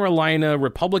North Carolina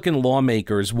Republican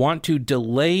lawmakers want to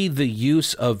delay the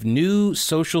use of new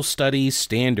social studies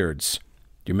standards.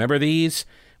 Do you remember these?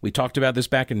 We talked about this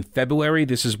back in February.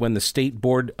 This is when the State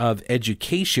Board of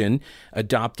Education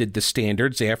adopted the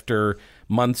standards after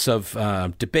months of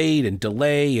debate and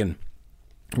delay and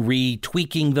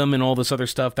retweaking them and all this other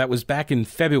stuff. That was back in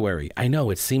February. I know,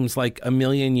 it seems like a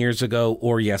million years ago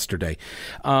or yesterday.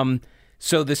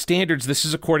 So the standards, this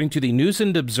is according to the News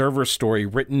and Observer story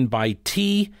written by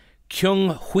T. Kyung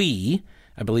Hui,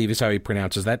 I believe is how he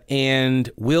pronounces that, and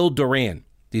Will Duran.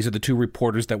 These are the two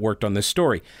reporters that worked on this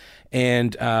story.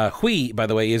 And Hui, by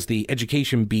the way, is the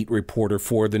education beat reporter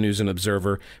for the News and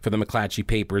Observer for the McClatchy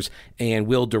papers. And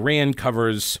Will Duran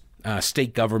covers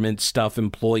state government stuff,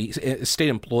 state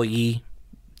employee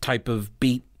type of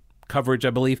beat coverage,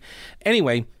 I believe.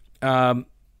 Anyway,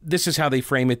 this is how they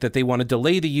frame it, that they want to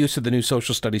delay the use of the new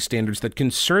social studies standards that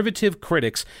conservative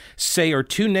critics say are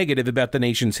too negative about the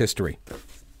nation's history.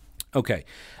 Okay.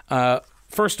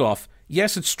 First off,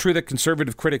 yes, it's true that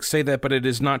conservative critics say that, but it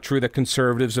is not true that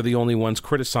conservatives are the only ones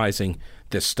criticizing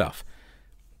this stuff.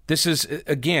 This is,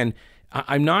 again,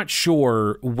 I'm not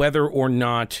sure whether or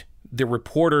not the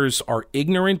reporters are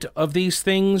ignorant of these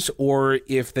things or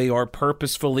if they are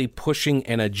purposefully pushing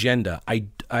an agenda.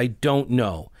 I don't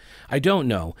know. I don't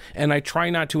know. And I try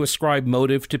not to ascribe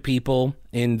motive to people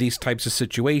in these types of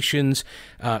situations.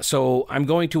 So I'm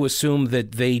going to assume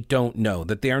that they don't know,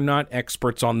 that they are not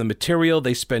experts on the material.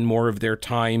 They spend more of their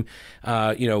time,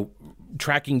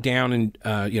 tracking down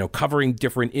and, covering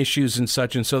different issues and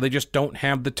such. And so they just don't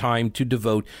have the time to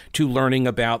devote to learning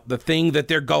about the thing that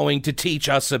they're going to teach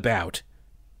us about.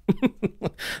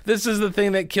 This is the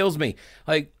thing that kills me.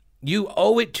 Like, you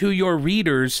owe it to your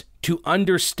readers to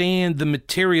understand the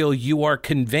material you are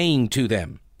conveying to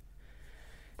them.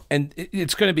 And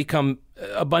it's going to become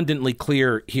abundantly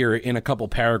clear here in a couple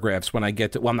paragraphs when I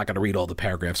get to, well, I'm not going to read all the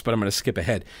paragraphs, but I'm going to skip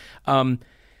ahead.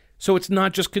 So it's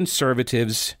not just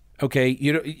conservatives. Okay,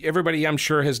 everybody, I'm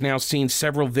sure, has now seen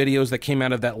several videos that came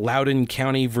out of that Loudoun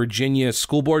County, Virginia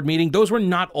school board meeting. Those were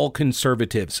not all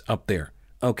conservatives up there.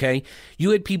 Okay, you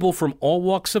had people from all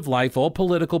walks of life, all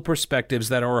political perspectives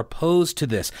that are opposed to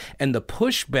this. And the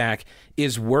pushback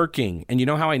is working. And you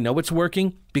know how I know it's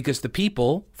working? Because the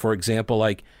people, for example,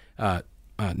 like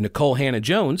Nicole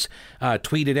Hannah-Jones,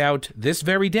 tweeted out this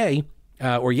very day,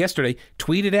 or yesterday,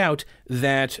 tweeted out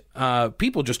that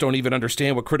people just don't even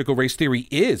understand what critical race theory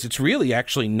is. It's really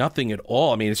actually nothing at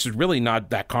all. I mean, it's really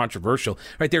not that controversial,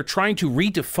 right? They're trying to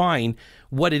redefine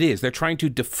what it is. They're trying to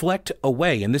deflect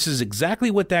away. And this is exactly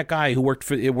what that guy who works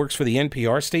for the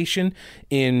NPR station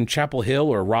in Chapel Hill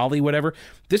or Raleigh, whatever.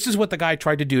 This is what the guy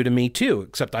tried to do to me too,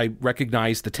 except I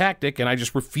recognize the tactic and I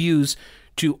just refuse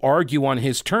to argue on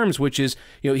his terms, which is,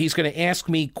 he's going to ask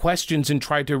me questions and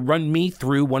try to run me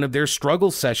through one of their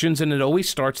struggle sessions. And it always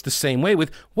starts the same way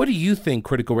with, what do you think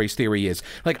critical race theory is?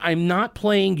 Like, I'm not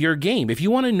playing your game. If you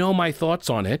want to know my thoughts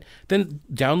on it, then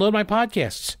download my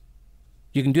podcasts.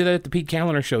 You can do that at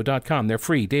thePeteCallenderShow.com. They're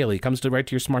free daily. It comes right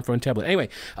to your smartphone tablet. Anyway,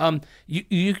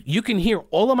 you can hear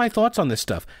all of my thoughts on this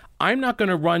stuff. I'm not going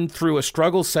to run through a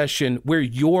struggle session where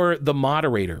you're the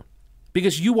moderator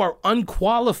because you are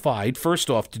unqualified, first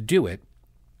off, to do it.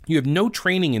 You have no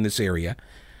training in this area.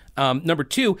 Number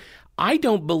two, I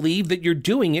don't believe that you're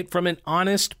doing it from an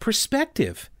honest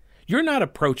perspective. You're not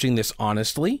approaching this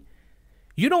honestly.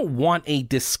 You don't want a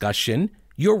discussion.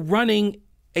 You're running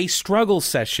a struggle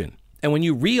session. And when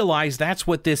you realize that's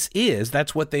what this is,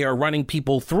 that's what they are running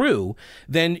people through,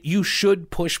 then you should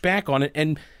push back on it.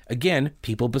 And again,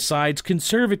 people besides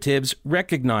conservatives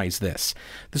recognize this.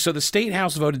 So the State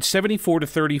House voted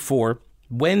 74-34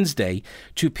 Wednesday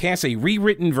to pass a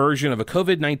rewritten version of a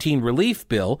COVID-19 relief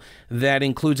bill that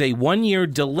includes a one-year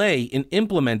delay in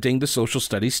implementing the social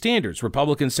studies standards.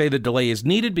 Republicans say the delay is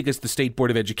needed because the State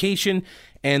Board of Education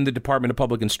and the Department of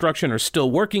Public Instruction are still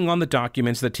working on the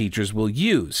documents that teachers will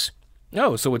use.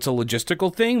 Oh, so it's a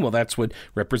logistical thing? Well, that's what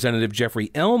Representative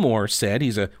Jeffrey Elmore said.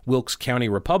 He's a Wilkes County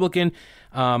Republican,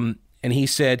 and he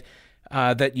said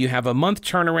that you have a month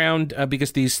turnaround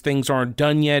because these things aren't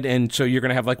done yet, and so you're going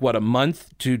to have a month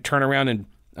to turn around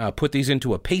and put these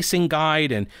into a pacing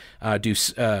guide and do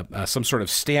some sort of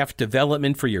staff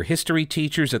development for your history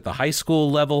teachers at the high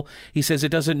school level. He says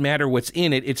it doesn't matter what's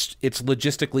in it. It's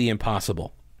logistically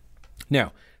impossible.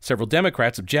 Now, several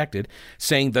Democrats objected,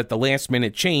 saying that the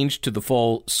last-minute change to the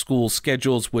fall school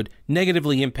schedules would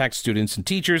negatively impact students and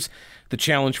teachers. The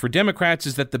challenge for Democrats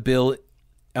is that the bill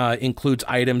includes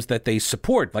items that they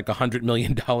support, like $100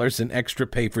 million in extra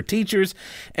pay for teachers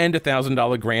and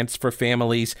 $1,000 grants for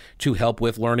families to help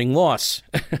with learning loss.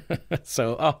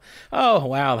 So, oh,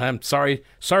 wow, I'm sorry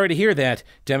to hear that,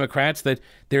 Democrats, that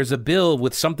there's a bill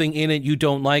with something in it you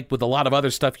don't like with a lot of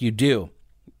other stuff you do.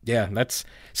 Yeah,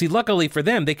 luckily for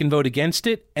them, they can vote against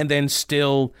it and then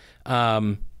still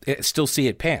see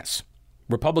it pass.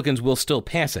 Republicans will still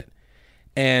pass it.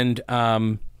 And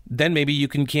then maybe you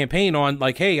can campaign on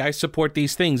like, hey, I support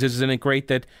these things. Isn't it great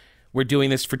that we're doing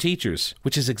this for teachers?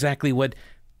 Which is exactly what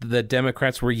the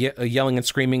Democrats were yelling and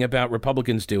screaming about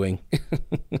Republicans doing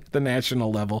at the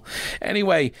national level.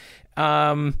 Anyway,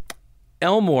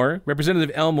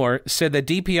 Representative Elmore said that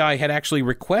DPI had actually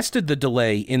requested the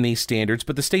delay in these standards,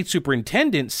 but the state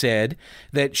superintendent said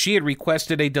that she had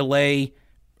requested a delay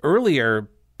earlier,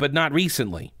 but not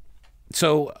recently.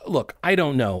 So, look, I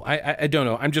don't know. I don't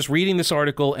know. I'm just reading this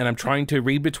article, and I'm trying to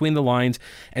read between the lines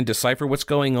and decipher what's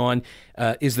going on.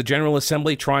 Is the General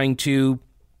Assembly trying to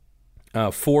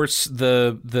force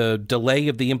the delay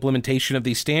of the implementation of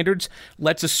these standards?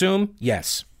 Let's assume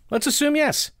yes. Let's assume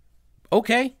yes.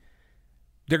 Okay.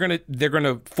 They're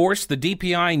gonna force the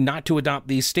DPI not to adopt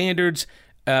these standards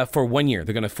for 1 year.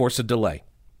 They're gonna force a delay.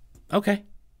 Okay.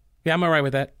 Yeah, I'm all right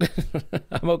with that.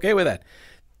 I'm okay with that.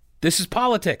 This is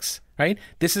politics, right?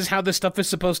 This is how this stuff is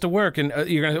supposed to work. And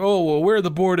you're going to say, oh, well, we're the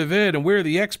Board of Ed and we're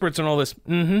the experts and all this.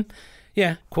 Mm-hmm.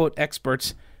 Yeah, quote,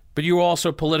 experts. But you're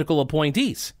also political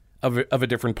appointees of a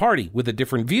different party with a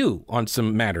different view on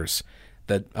some matters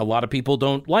that a lot of people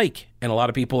don't like and a lot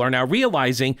of people are now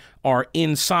realizing are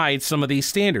inside some of these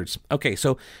standards. Okay,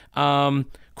 so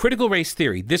critical race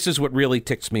theory. This is what really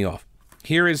ticks me off.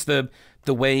 Here is the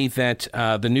way that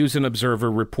the News and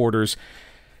Observer reporters,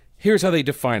 here's how they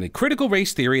define it. Critical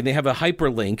race theory, and they have a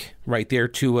hyperlink right there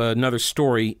to another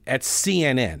story at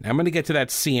CNN. I'm going to get to that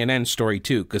CNN story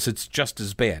too, because it's just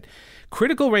as bad.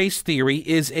 Critical race theory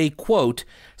is a, quote,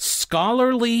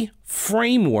 scholarly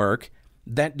framework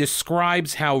that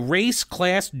describes how race,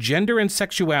 class, gender, and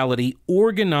sexuality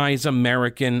organize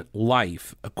American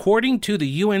life, according to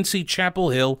the UNC Chapel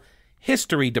Hill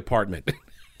History Department.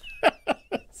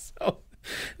 So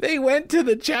they went to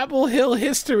the Chapel Hill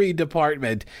History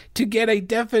Department to get a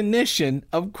definition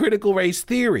of critical race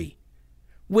theory,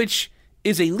 which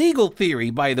is a legal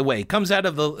theory, by the way, comes out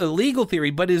of a legal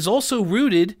theory, but is also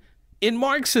rooted in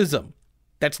Marxism.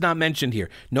 That's not mentioned here.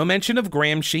 No mention of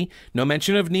Gramsci, no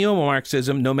mention of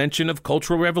neo-Marxism, no mention of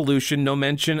Cultural Revolution, no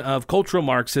mention of cultural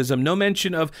Marxism, no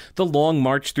mention of the long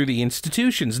march through the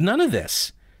institutions. None of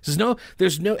this.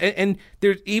 There's no, and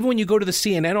there, even when you go to the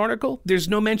CNN article, there's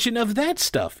no mention of that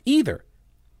stuff either.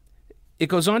 It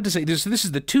goes on to say, this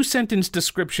is the 2-sentence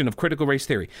description of critical race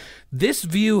theory. This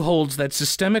view holds that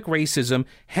systemic racism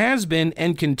has been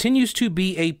and continues to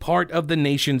be a part of the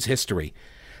nation's history.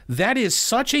 That is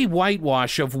such a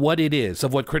whitewash of what it is,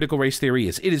 of what critical race theory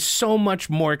is. It is so much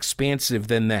more expansive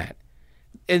than that.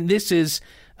 And this is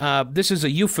a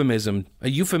euphemism, a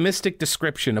euphemistic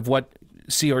description of what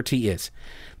CRT is.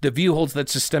 The view holds that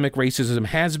systemic racism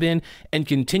has been and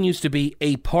continues to be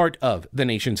a part of the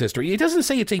nation's history. It doesn't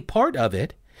say it's a part of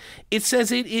it. It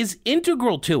says it is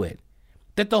integral to it,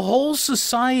 that the whole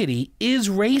society is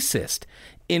racist,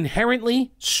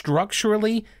 inherently,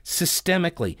 structurally,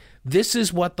 systemically. This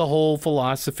is what the whole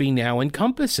philosophy now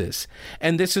encompasses.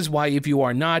 And this is why if you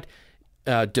are not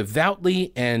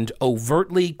devoutly and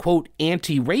overtly, quote,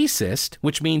 anti-racist,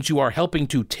 which means you are helping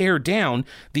to tear down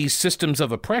these systems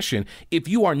of oppression, if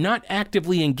you are not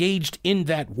actively engaged in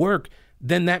that work,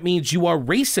 then that means you are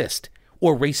racist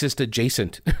or racist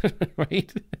adjacent,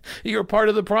 right? You're part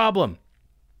of the problem.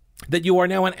 That you are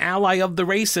now an ally of the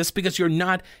racists because you're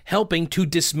not helping to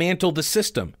dismantle the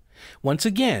system. Once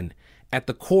again, at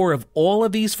the core of all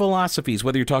of these philosophies,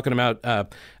 whether you're talking about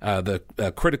the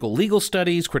critical legal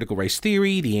studies, critical race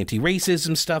theory, the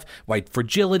anti-racism stuff, white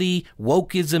fragility,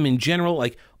 wokeism in general,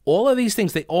 like all of these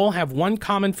things, they all have one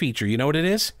common feature. You know what it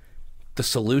is? The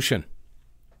solution.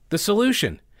 The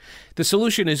solution. The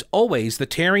solution is always the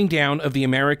tearing down of the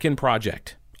American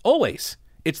project. Always.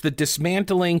 It's the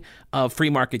dismantling of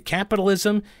free market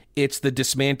capitalism. It's the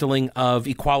dismantling of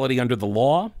equality under the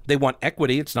law. They want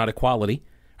equity. It's not equality,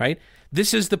 right?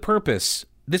 This is the purpose.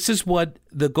 This is what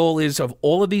the goal is of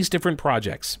all of these different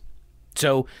projects.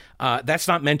 So that's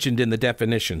not mentioned in the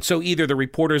definition. So either the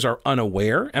reporters are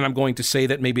unaware, and I'm going to say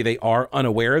that maybe they are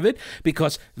unaware of it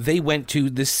because they went to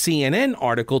the CNN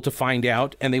article to find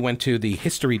out, and they went to the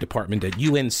history department at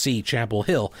UNC Chapel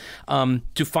Hill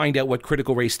to find out what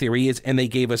critical race theory is, and they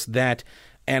gave us that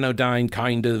anodyne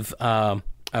kind of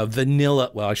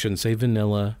vanilla. Well, I shouldn't say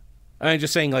vanilla. I'm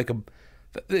just saying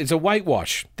it's a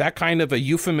whitewash, that kind of a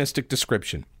euphemistic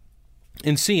description.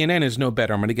 And CNN is no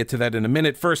better. I'm going to get to that in a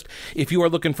minute. First, if you are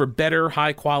looking for better,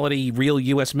 high-quality, real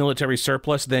U.S. military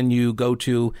surplus, then you go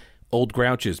to Old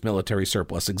Grouch's military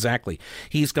surplus. Exactly.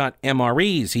 He's got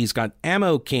MREs. He's got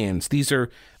ammo cans. These are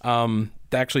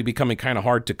actually becoming kind of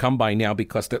hard to come by now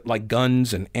because they're like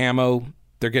guns and ammo.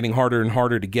 They're getting harder and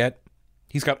harder to get.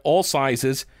 He's got all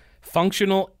sizes,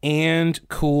 functional and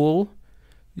cool.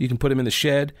 You can put them in the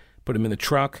shed. Put them in the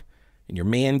truck, in your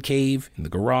man cave, in the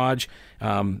garage.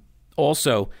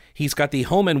 Also, he's got the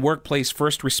home and workplace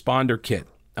first responder kit.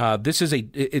 This is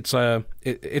it's a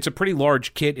pretty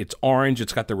large kit. It's orange.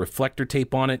 It's got the reflector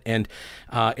tape on it, and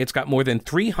it's got more than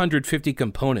 350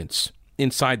 components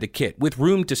inside the kit, with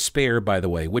room to spare, by the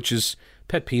way, which is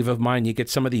pet peeve of mine. You get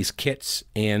some of these kits,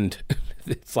 and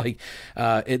it's like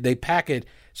they pack it.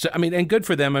 So I mean, and good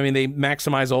for them. I mean, they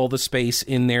maximize all the space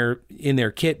in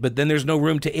their kit, but then there's no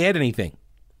room to add anything.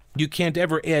 You can't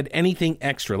ever add anything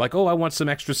extra, like, oh, I want some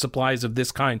extra supplies of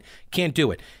this kind. Can't do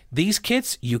it. These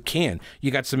kits, you can. You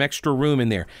got some extra room in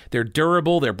there. They're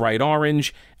durable. They're bright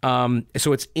orange.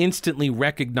 So it's instantly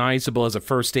recognizable as a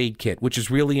first aid kit, which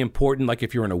is really important, like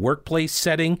if you're in a workplace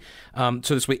setting. So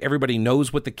this way everybody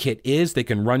knows what the kit is. They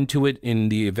can run to it in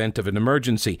the event of an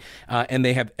emergency. And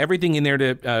they have everything in there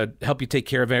to help you take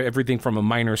care of everything from a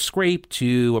minor scrape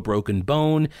to a broken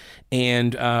bone.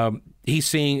 And he's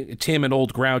seeing, Tim at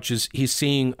Old Grouch, he's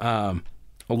seeing a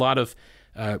lot of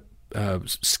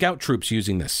scout troops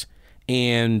using this.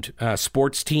 And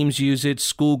sports teams use it,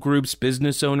 school groups,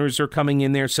 business owners are coming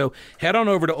in there. So head on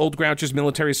over to Old Grouch's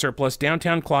Military Surplus,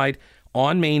 downtown Clyde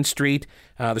on Main Street.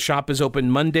 The shop is open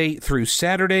Monday through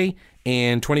Saturday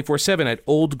and 24/7 at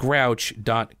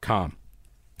oldgrouch.com.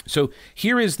 So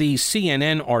here is the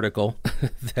CNN article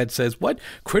that says what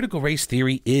critical race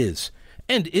theory is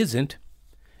and isn't.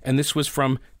 And this was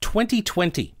from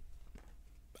 2020,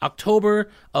 October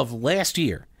of last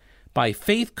year, by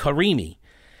Faith Karimi.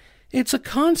 It's a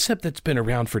concept that's been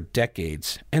around for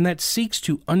decades and that seeks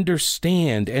to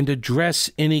understand and address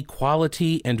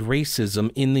inequality and racism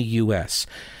in the U.S.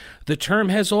 The term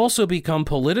has also become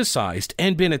politicized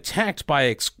and been attacked by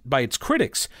its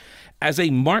critics as a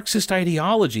Marxist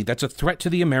ideology that's a threat to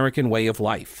the American way of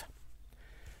life.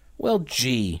 Well,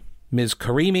 gee, Ms.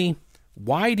 Karimi,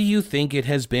 why do you think it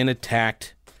has been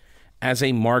attacked as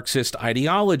a Marxist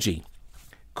ideology?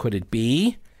 Could it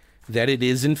be that it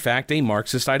is, in fact, a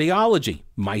Marxist ideology?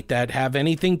 Might that have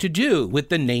anything to do with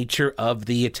the nature of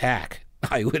the attack?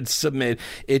 I would submit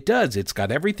it does. It's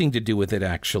got everything to do with it,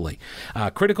 actually.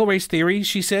 Critical race theory,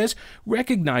 she says,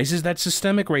 recognizes that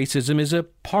systemic racism is a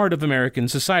part of American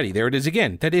society. There it is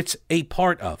again, that it's a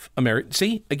part of America.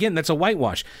 See, again, that's a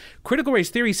whitewash. Critical race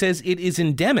theory says it is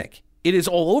endemic. It is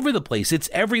all over the place. It's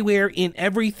everywhere in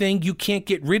everything. You can't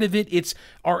get rid of it. It's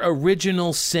our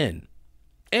original sin.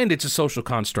 And it's a social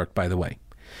construct, by the way.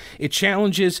 It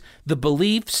challenges the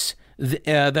beliefs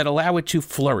that allow it to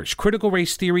flourish. Critical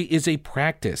race theory is a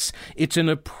practice. It's an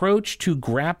approach to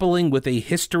grappling with a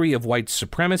history of white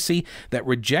supremacy that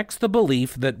rejects the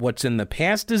belief that what's in the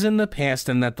past is in the past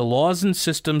and that the laws and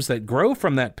systems that grow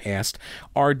from that past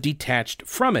are detached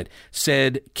from it,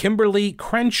 said Kimberly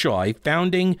Crenshaw, a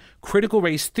founding critical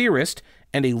race theorist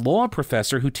and a law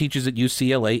professor who teaches at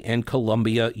UCLA and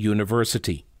Columbia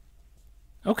University.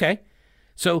 Okay.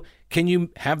 So can you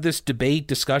have this debate,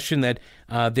 discussion that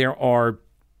there are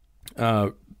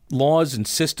laws and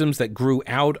systems that grew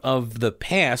out of the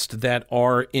past that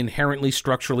are inherently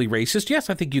structurally racist? Yes,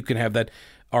 I think you can have that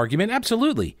argument.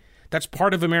 Absolutely. That's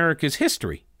part of America's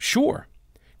history. Sure.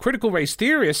 Critical race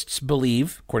theorists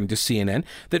believe, according to CNN,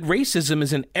 that racism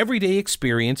is an everyday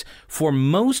experience for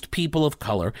most people of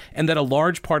color and that a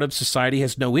large part of society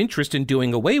has no interest in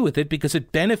doing away with it because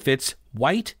it benefits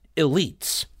white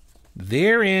elites.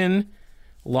 Therein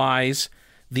lies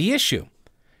the issue,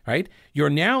 right? You're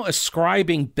now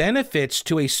ascribing benefits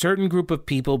to a certain group of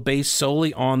people based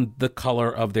solely on the color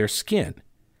of their skin.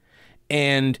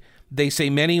 And they say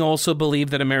many also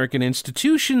believe that American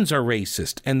institutions are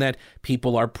racist and that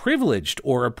people are privileged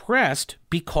or oppressed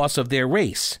because of their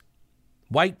race.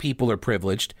 White people are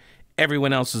privileged,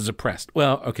 everyone else is oppressed.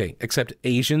 Well, okay, except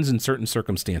Asians in certain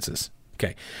circumstances.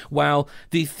 Okay. While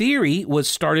the theory was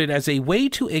started as a way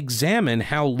to examine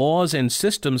how laws and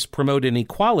systems promote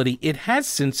inequality, it has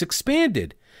since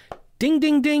expanded. Ding,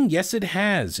 ding, ding. Yes, it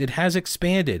has. It has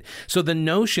expanded. So the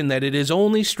notion that it is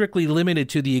only strictly limited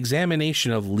to the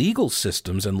examination of legal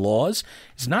systems and laws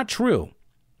is not true.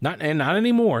 Not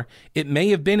anymore. It may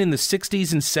have been in the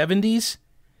 60s and 70s.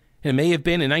 It may have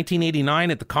been in 1989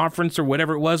 at the conference or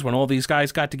whatever it was when all these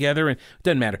guys got together. And it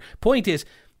doesn't matter. Point is,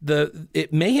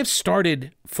 it may have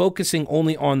started focusing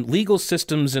only on legal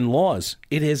systems and laws.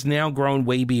 It has now grown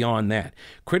way beyond that.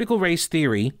 Critical race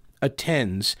theory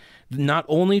attends not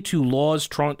only to law's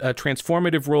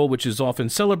transformative role, which is often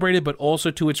celebrated, but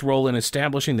also to its role in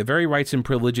establishing the very rights and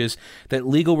privileges that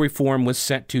legal reform was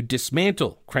set to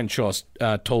dismantle, Crenshaw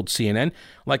told CNN.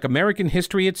 Like American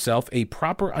history itself, a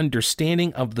proper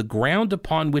understanding of the ground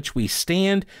upon which we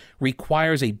stand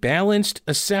requires a balanced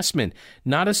assessment,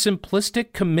 not a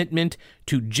simplistic commitment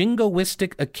to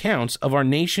jingoistic accounts of our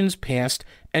nation's past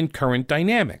and current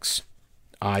dynamics.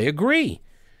 I agree.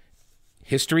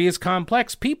 History is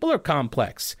complex. People are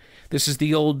complex. This is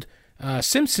the old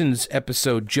Simpsons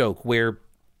episode joke where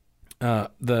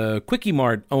the Quickie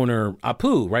Mart owner,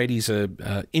 Apu, right? He's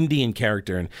a Indian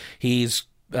character, and he's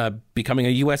becoming a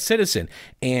U.S. citizen,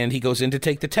 and he goes in to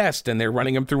take the test, and they're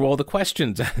running him through all the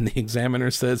questions, and the examiner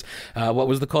says, what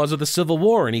was the cause of the Civil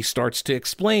War? And he starts to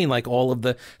explain, like,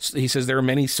 he says there are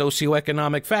many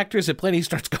socioeconomic factors at play. He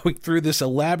starts going through this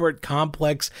elaborate,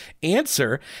 complex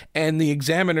answer, and the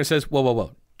examiner says,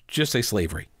 whoa, just say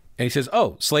slavery. And he says,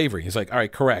 oh, slavery. He's like, all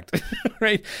right, correct.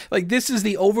 Right? Like, this is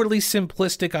the overly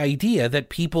simplistic idea that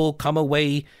people come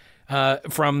away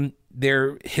from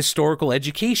their historical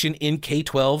education in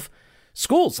K-12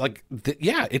 schools. Like,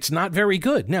 yeah, it's not very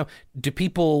good. Now, do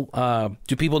people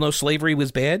know slavery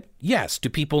was bad? Yes. Do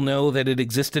people know that it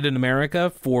existed in America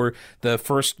for the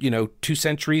first, 2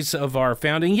 centuries of our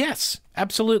founding? Yes,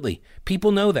 absolutely.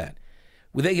 People know that.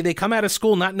 They come out of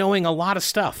school not knowing a lot of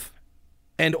stuff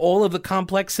and all of the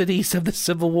complexities of the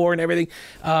Civil War and everything.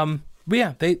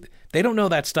 Yeah, they don't know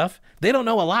that stuff. They don't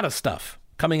know a lot of stuff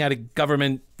coming out of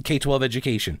government K-12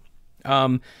 education.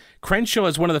 Crenshaw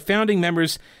is one of the founding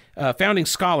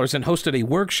scholars, and hosted a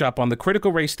workshop on the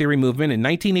critical race theory movement in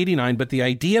 1989, but the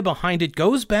idea behind it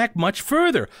goes back much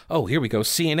further. Oh, here we go.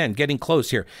 CNN, getting close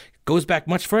here. Goes back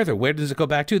much further. Where does it go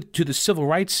back to? To the civil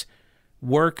rights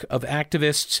work of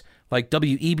activists like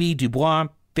W.E.B. Du Bois,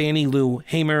 Fannie Lou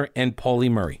Hamer, and Pauli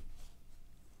Murray.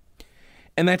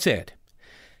 And that's it.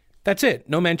 That's it.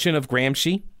 No mention of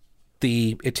Gramsci,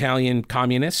 the Italian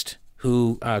communist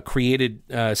who created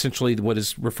essentially what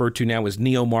is referred to now as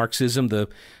neo-Marxism,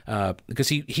 because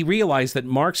he realized that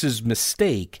Marx's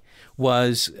mistake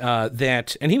was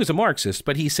that, and he was a Marxist,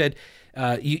 but he said,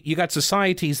 you got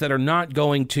societies that are not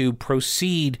going to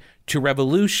proceed to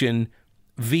revolution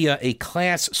via a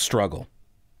class struggle.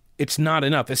 It's not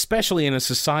enough, especially in a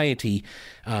society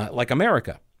like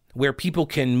America, where people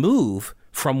can move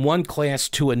from one class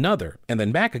to another and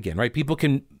then back again, right? People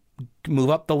can move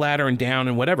up the ladder and down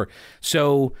and whatever.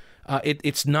 So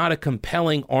it's not a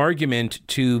compelling argument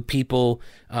to people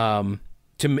to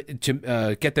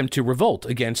get them to revolt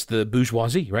against the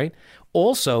bourgeoisie, right?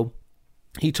 Also,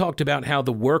 he talked about how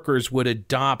the workers would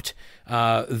adopt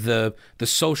the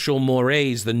social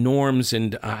mores, the norms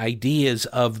and ideas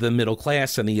of the middle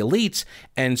class and the elites,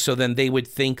 and so then they would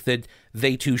think that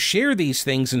they too share these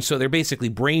things, and so they're basically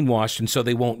brainwashed, and so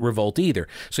they won't revolt either.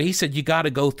 So he said you got to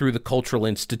go through the cultural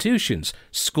institutions,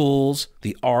 schools,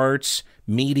 the arts,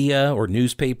 media or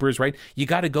newspapers, right? You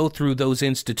got to go through those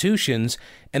institutions,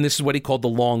 and this is what he called the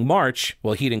Long March.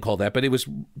 Well, he didn't call that, but it was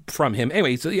from him.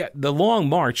 Anyway, so yeah, the Long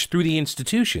March through the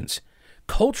institutions.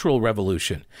 Cultural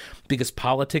revolution, because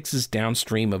politics is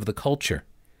downstream of the culture.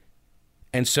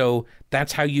 And so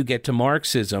that's how you get to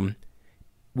Marxism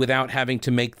without having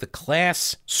to make the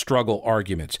class struggle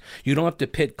arguments. You don't have to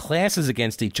pit classes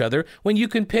against each other when you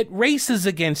can pit races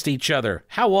against each other.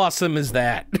 How awesome is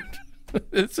that?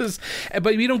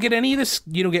 But you don't get any of this.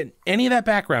 You don't get any of that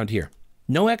background here.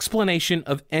 No explanation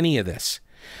of any of this.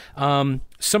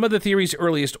 Some of the theory's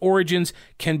earliest origins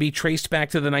can be traced back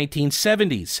to the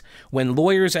 1970s, when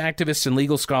lawyers, activists, and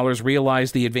legal scholars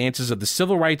realized the advances of the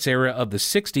civil rights era of the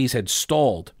 60s had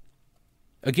stalled.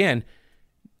 Again,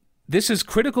 this is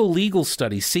critical legal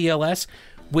studies, CLS,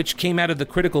 which came out of the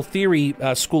critical theory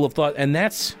school of thought, and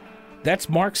that's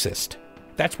Marxist.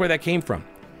 That's where that came from.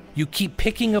 You keep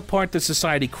picking apart the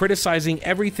society, criticizing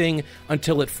everything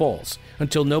until it falls,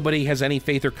 until nobody has any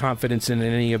faith or confidence in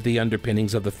any of the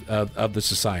underpinnings of the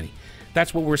society.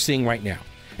 That's what we're seeing right now.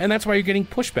 And that's why you're getting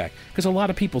pushback, because a lot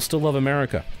of people still love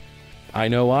America. I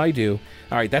know I do.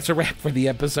 All right, that's a wrap for the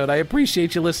episode. I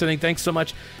appreciate you listening. Thanks so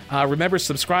much. Remember,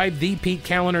 subscribe,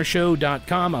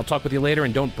 thepetecalendarshow.com. I'll talk with you later,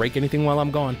 and don't break anything while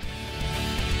I'm gone.